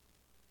advocating.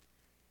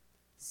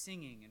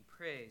 Singing and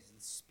praise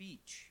and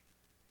speech,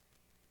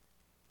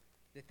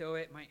 that though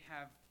it might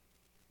have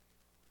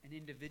an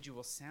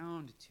individual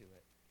sound to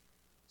it,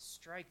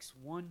 strikes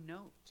one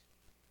note.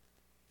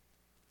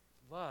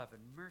 Love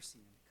and mercy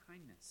and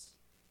kindness.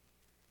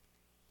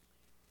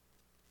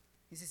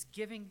 He says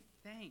giving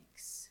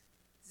thanks.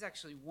 This is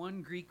actually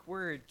one Greek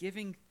word,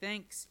 giving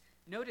thanks.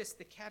 Notice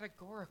the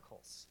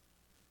categoricals.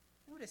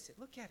 Notice it,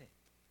 look at it.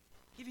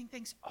 Giving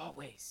thanks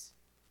always.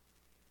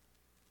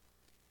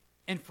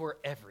 And for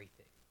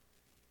everything.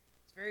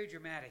 It's very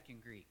dramatic in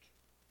Greek.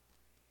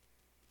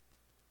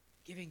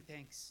 Giving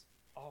thanks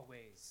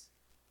always.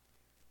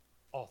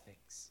 All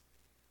things.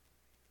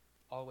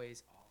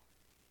 Always, all.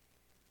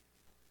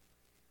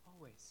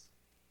 Always.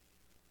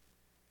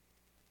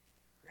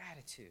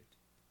 Gratitude.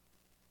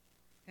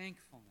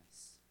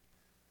 Thankfulness.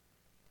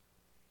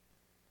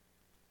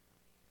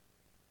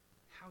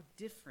 How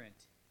different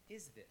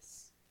is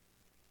this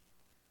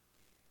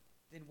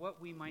than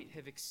what we might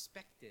have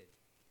expected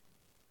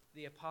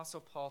the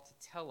Apostle Paul to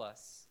tell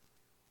us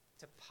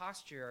to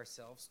posture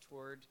ourselves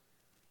toward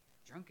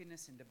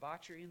drunkenness and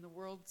debauchery in the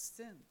world's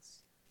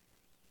sins?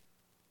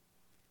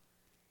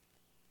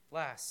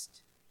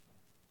 Last,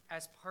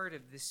 as part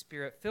of this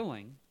spirit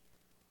filling,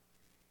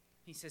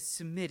 he says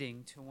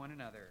submitting to one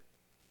another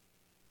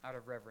out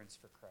of reverence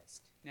for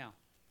Christ. Now,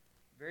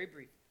 very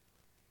briefly,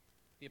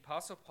 the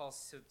Apostle Paul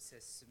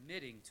says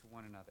submitting to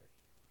one another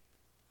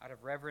out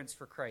of reverence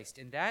for Christ.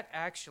 And that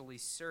actually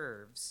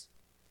serves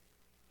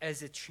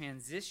as a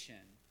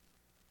transition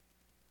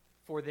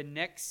for the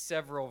next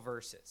several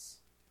verses.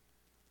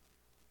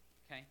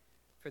 Okay?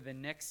 For the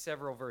next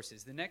several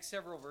verses. The next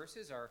several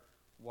verses are: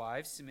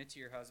 wives, submit to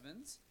your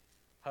husbands.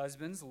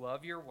 Husbands,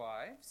 love your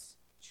wives.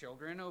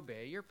 Children,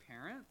 obey your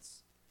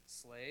parents.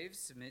 Slaves,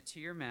 submit to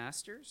your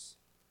masters.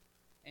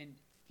 And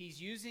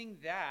he's using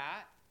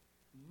that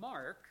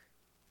mark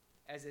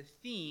as a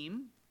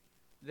theme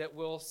that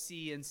we'll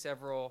see in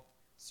several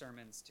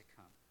sermons to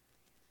come.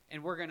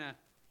 And we're going to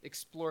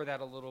explore that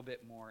a little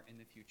bit more in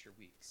the future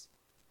weeks.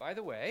 By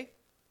the way,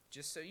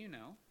 just so you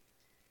know,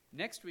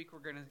 next week we're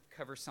going to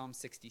cover Psalm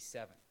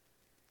 67.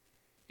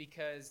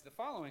 Because the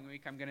following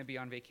week I'm going to be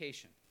on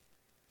vacation.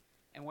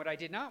 And what I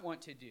did not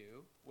want to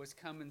do was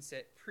come and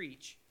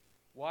preach,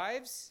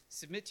 wives,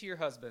 submit to your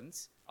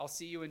husbands. I'll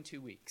see you in 2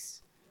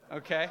 weeks.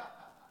 Okay?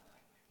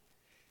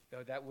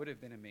 Though that would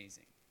have been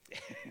amazing.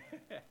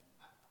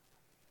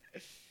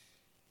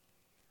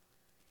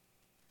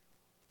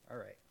 All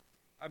right.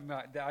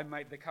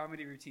 The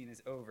comedy routine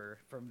is over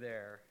from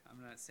there.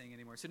 I'm not saying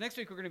anymore. So next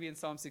week we're going to be in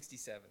Psalm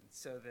 67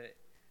 so that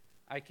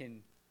I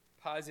can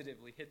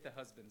positively hit the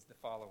husbands the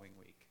following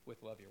week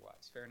with love your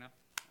wives. Fair enough?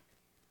 Okay.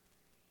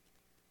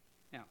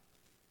 Now,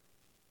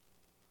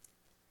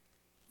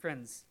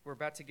 friends, we're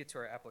about to get to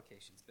our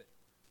applications, but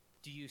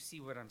do you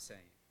see what I'm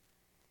saying?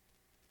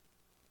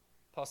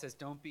 Paul says,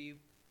 don't be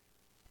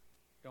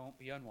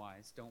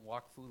unwise. Don't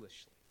walk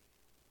foolishly.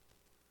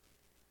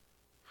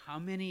 How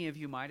many of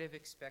you might have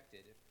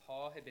expected, if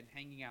Paul had been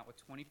hanging out with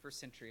 21st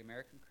century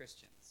American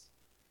Christians,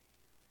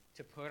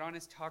 to put on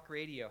his talk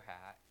radio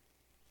hat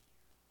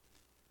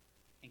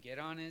and get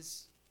on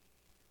his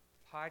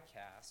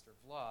podcast or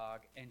vlog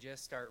and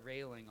just start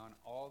railing on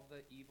all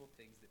the evil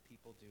things that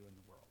people do in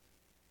the world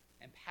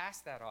and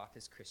pass that off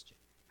as Christian.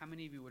 How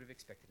many of you would have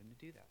expected him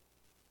to do that?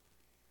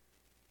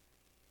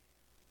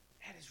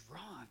 That is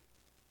wrong.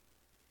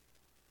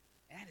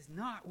 That is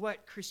not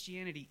what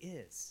Christianity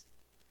is.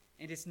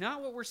 And it's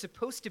not what we're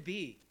supposed to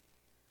be.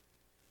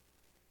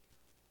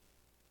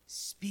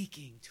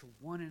 Speaking to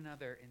one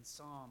another in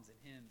psalms and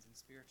hymns and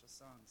spiritual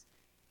songs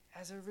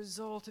as a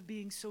result of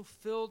being so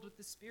filled with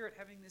the Spirit,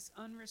 having this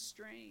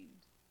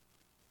unrestrained,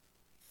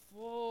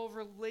 full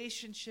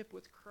relationship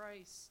with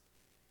Christ.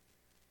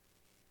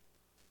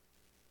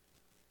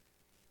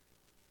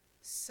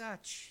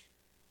 Such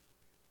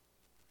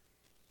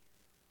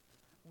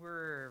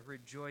we're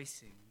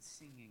rejoicing and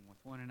singing with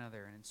one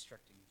another and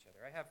instructing each other.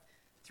 I have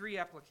 3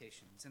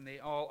 applications, and they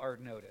all are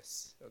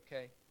notice,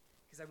 okay?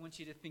 Because I want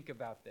you to think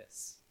about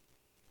this.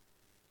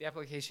 The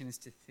application is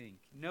to think.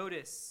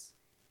 Notice,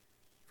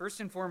 first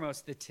and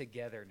foremost, the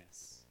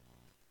togetherness.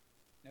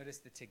 Notice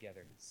the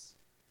togetherness.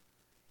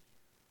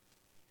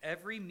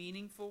 Every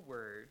meaningful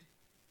word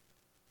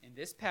in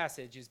this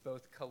passage is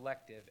both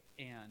collective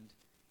and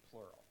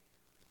plural.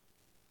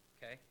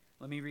 Okay?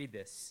 Let me read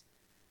this.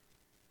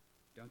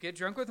 Don't get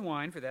drunk with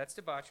wine, for that's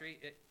debauchery.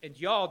 And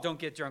y'all don't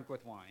get drunk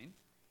with wine.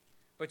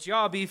 But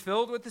y'all be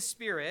filled with the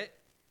Spirit,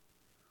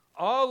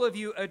 all of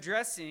you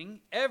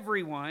addressing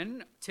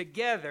everyone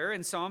together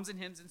in psalms and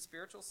hymns and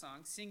spiritual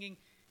songs, singing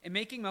and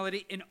making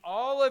melody in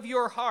all of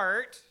your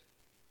heart,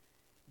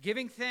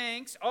 giving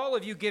thanks, all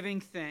of you giving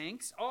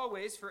thanks,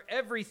 always for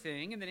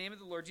everything in the name of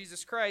the Lord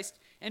Jesus Christ,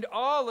 and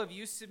all of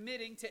you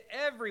submitting to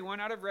everyone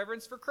out of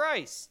reverence for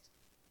Christ.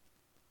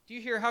 Do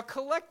you hear how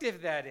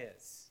collective that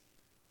is?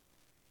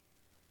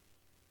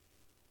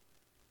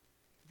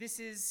 This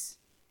is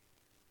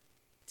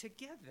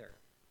together,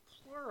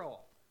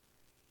 plural.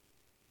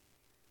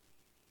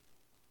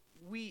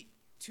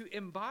 To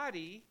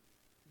embody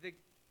the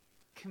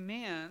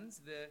commands,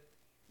 the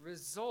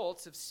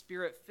results of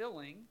Spirit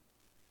filling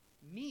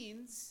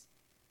means,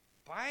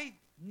 by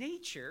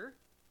nature,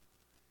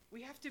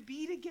 we have to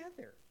be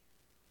together.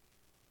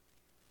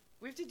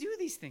 We have to do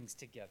these things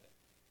together.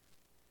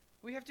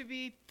 We have to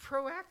be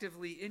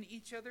proactively in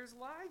each other's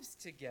lives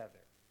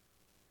together.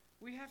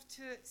 We have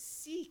to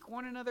seek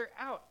one another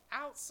out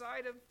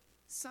outside of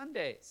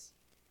Sundays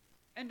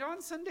and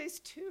on Sundays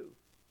too.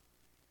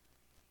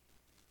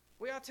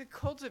 We ought to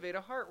cultivate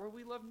a heart where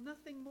we love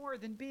nothing more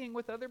than being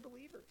with other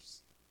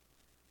believers.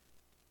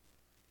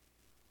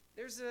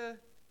 There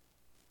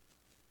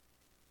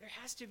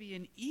has to be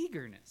an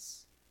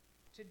eagerness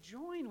to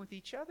join with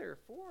each other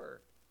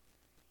for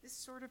this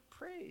sort of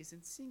praise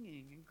and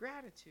singing and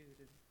gratitude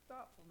and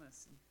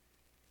thoughtfulness and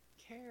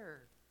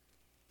care.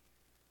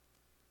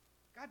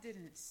 God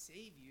didn't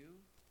save you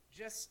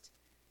just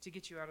to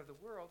get you out of the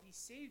world. He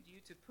saved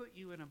you to put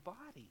you in a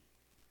body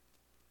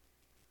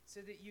so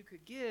that you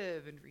could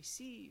give and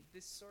receive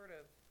this sort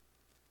of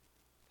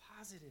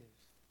positive,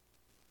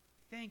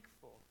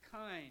 thankful,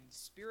 kind,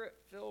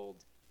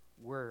 Spirit-filled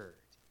word.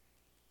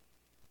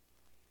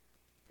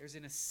 There's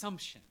an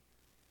assumption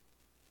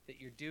that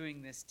you're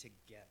doing this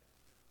together.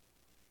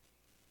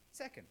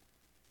 Second,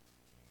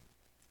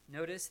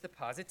 notice the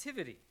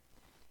positivity.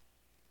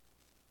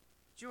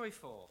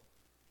 Joyful,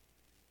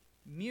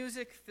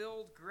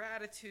 music-filled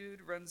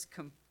gratitude runs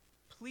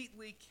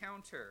completely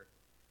counter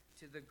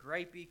to the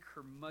gripey,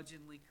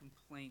 curmudgeonly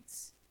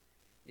complaints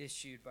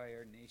issued by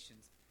our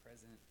nation's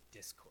present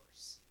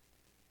discourse.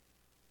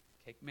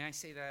 Okay, may I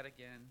say that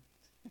again?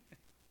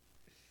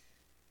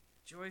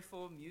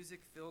 Joyful,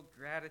 music-filled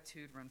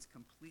gratitude runs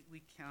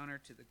completely counter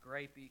to the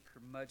gripey,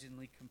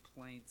 curmudgeonly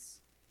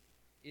complaints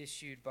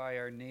issued by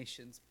our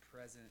nation's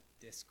present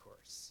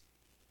discourse.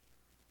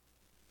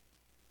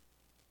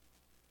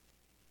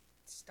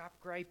 Stop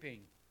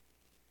griping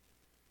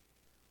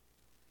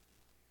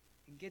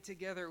and get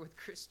together with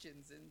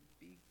Christians and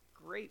be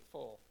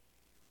grateful.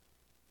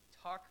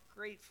 Talk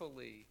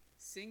gratefully.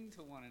 Sing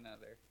to one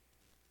another.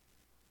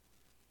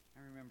 I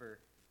remember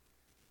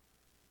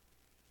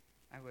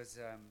I was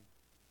a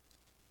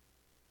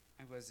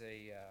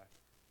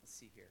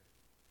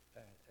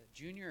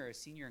junior or a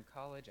senior in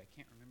college. I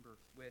can't remember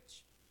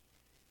which.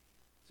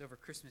 It was over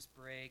Christmas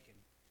break, and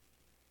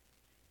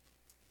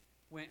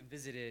went and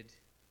visited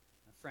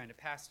a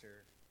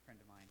pastor friend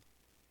of mine.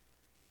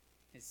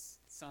 His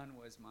son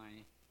was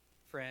my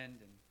friend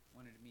and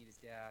wanted to meet his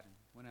dad, and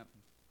went up.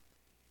 And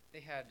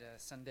they had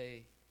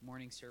Sunday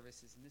morning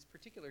services, and this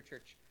particular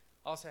church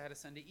also had a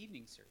Sunday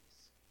evening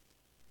service.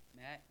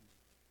 Met.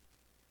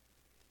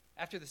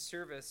 After the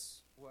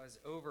service was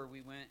over,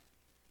 we went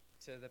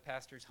to the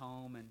pastor's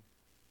home, and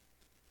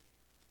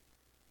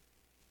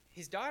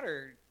his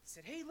daughter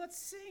said, "Hey, let's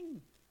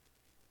sing."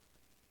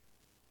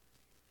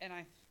 And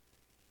I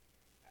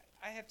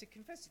have to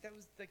confess, that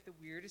was like the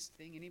weirdest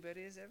thing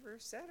anybody has ever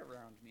said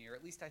around me, or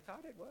at least I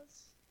thought it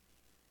was.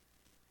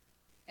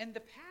 And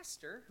the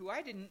pastor, who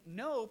I didn't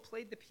know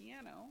played the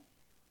piano,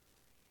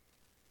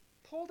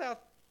 pulled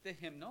out the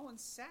hymnal and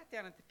sat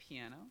down at the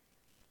piano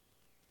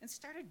and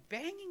started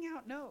banging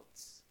out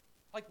notes.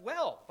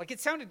 Like it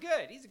sounded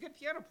good. He's a good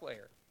piano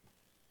player.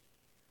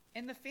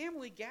 And the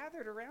family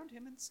gathered around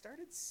him and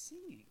started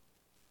singing.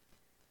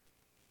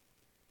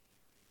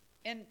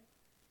 And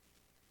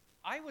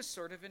I was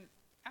sort of an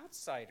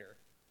outsider.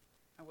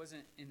 I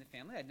wasn't in the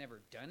family. I'd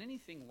never done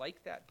anything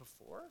like that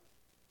before.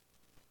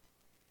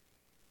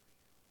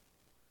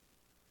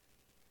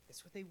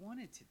 That's what they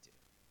wanted to do.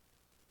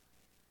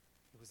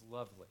 It was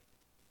lovely.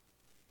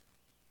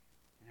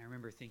 And I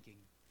remember thinking,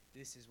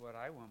 this is what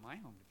I want my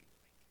home to be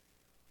like.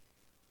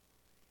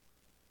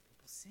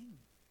 People sing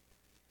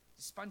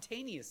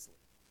spontaneously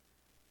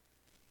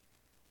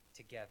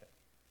together.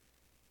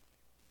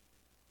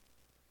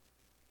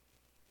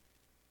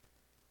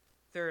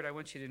 Third, I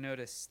want you to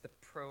notice the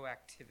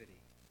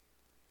proactivity.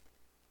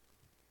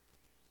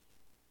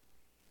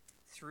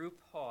 Through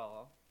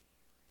Paul,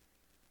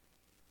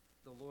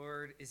 the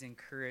Lord is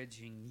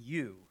encouraging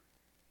you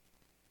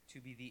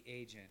to be the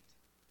agent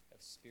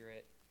of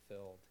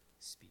Spirit-filled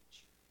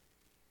speech.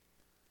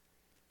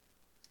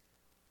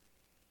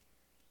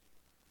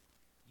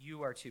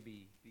 You are to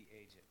be the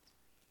agent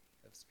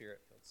of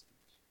Spirit-filled speech.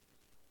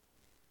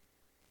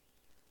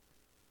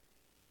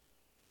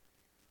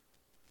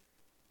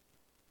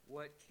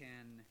 What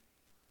can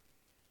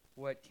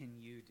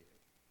you do?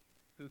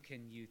 Who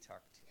can you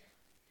talk to?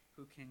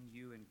 Who can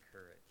you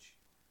encourage?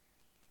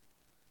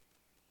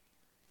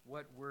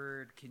 What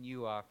word can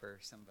you offer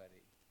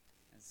somebody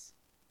as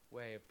a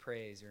way of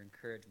praise or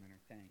encouragement or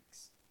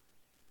thanks?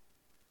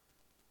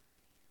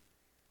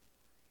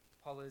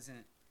 Paul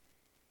isn't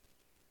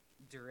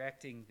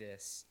directing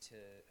this to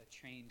a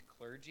trained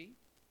clergy,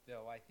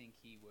 though I think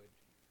he would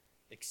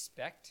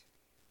expect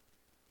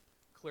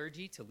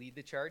clergy to lead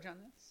the charge on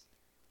this.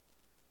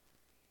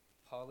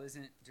 Paul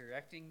isn't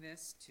directing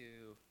this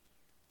to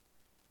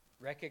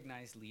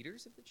recognized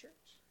leaders of the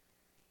church.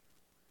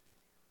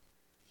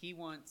 He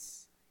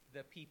wants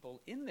the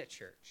people in the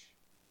church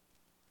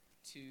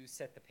to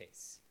set the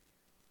pace.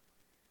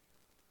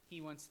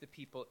 He wants the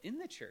people in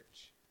the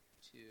church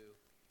to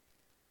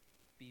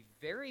be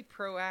very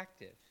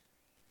proactive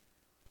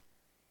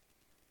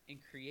in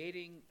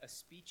creating a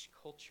speech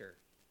culture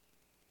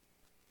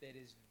that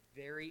is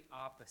very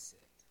opposite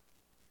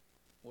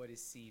what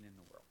is seen in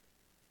the world.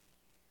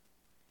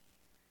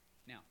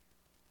 Now,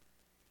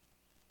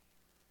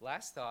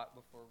 last thought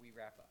before we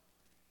wrap up.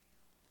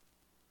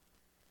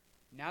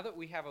 Now that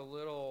we have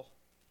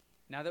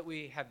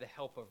the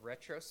help of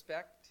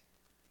retrospect,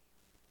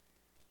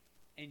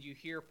 and you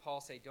hear Paul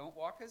say, don't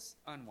walk as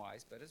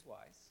unwise, but as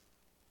wise.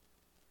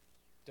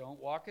 Don't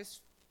walk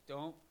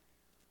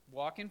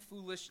in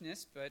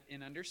foolishness, but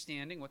in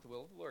understanding what the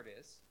will of the Lord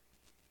is.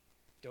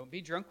 Don't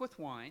be drunk with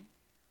wine.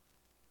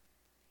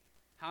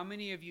 How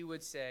many of you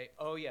would say,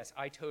 oh yes,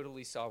 I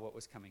totally saw what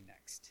was coming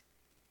next?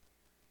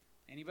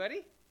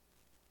 Anybody?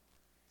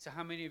 So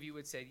how many of you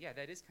would say, yeah,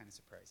 that is kind of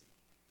surprising?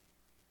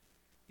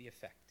 The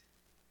effect.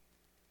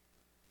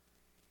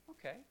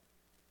 Okay.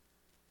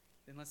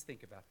 Then let's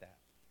think about that.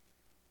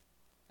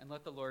 And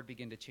let the Lord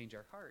begin to change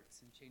our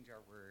hearts and change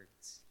our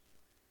words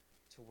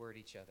toward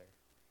each other.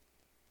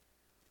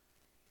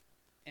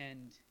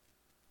 And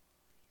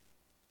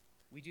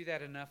we do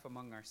that enough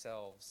among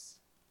ourselves,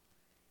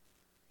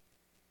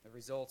 the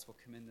results will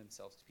commend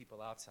themselves to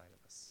people outside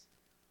of us.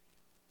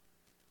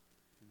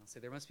 And they'll say,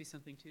 there must be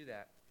something to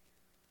that.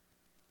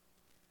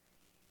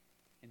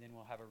 And then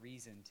we'll have a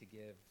reason to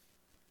give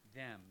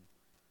them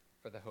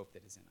for the hope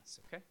that is in us,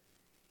 okay?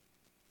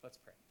 Let's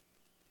pray.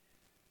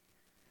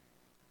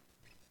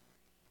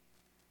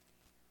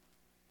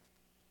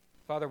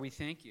 Father, we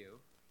thank you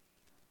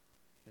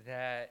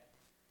that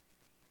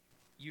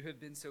you have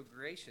been so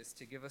gracious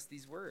to give us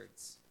these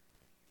words.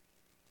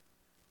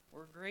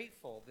 We're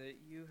grateful that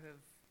you have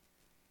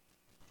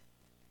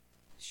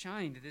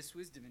shined this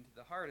wisdom into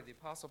the heart of the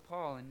Apostle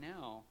Paul, and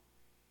now,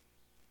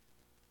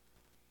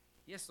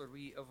 yes, Lord,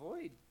 we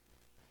avoid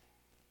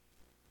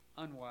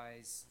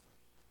unwise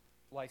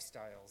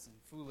lifestyles and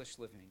foolish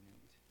living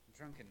and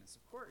drunkenness,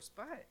 of course,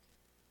 but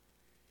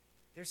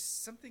there's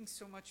something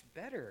so much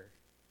better.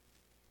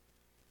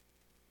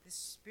 This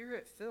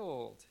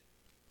Spirit-filled,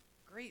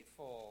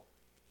 grateful,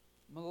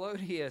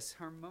 melodious,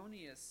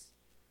 harmonious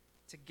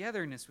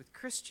togetherness with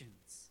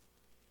Christians.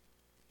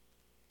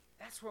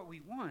 That's what we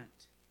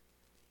want.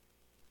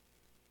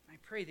 I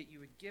pray that you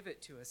would give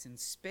it to us in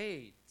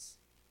spades.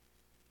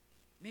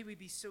 May we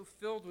be so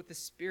filled with the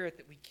Spirit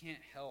that we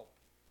can't help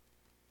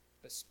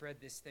but spread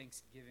this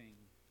thanksgiving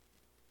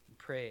and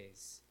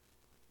praise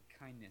and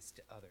kindness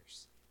to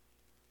others.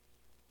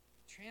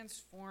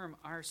 Transform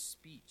our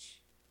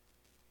speech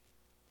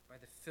by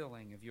the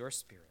filling of your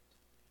Spirit.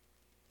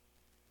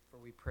 For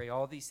we pray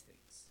all these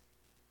things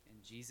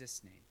in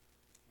Jesus' name.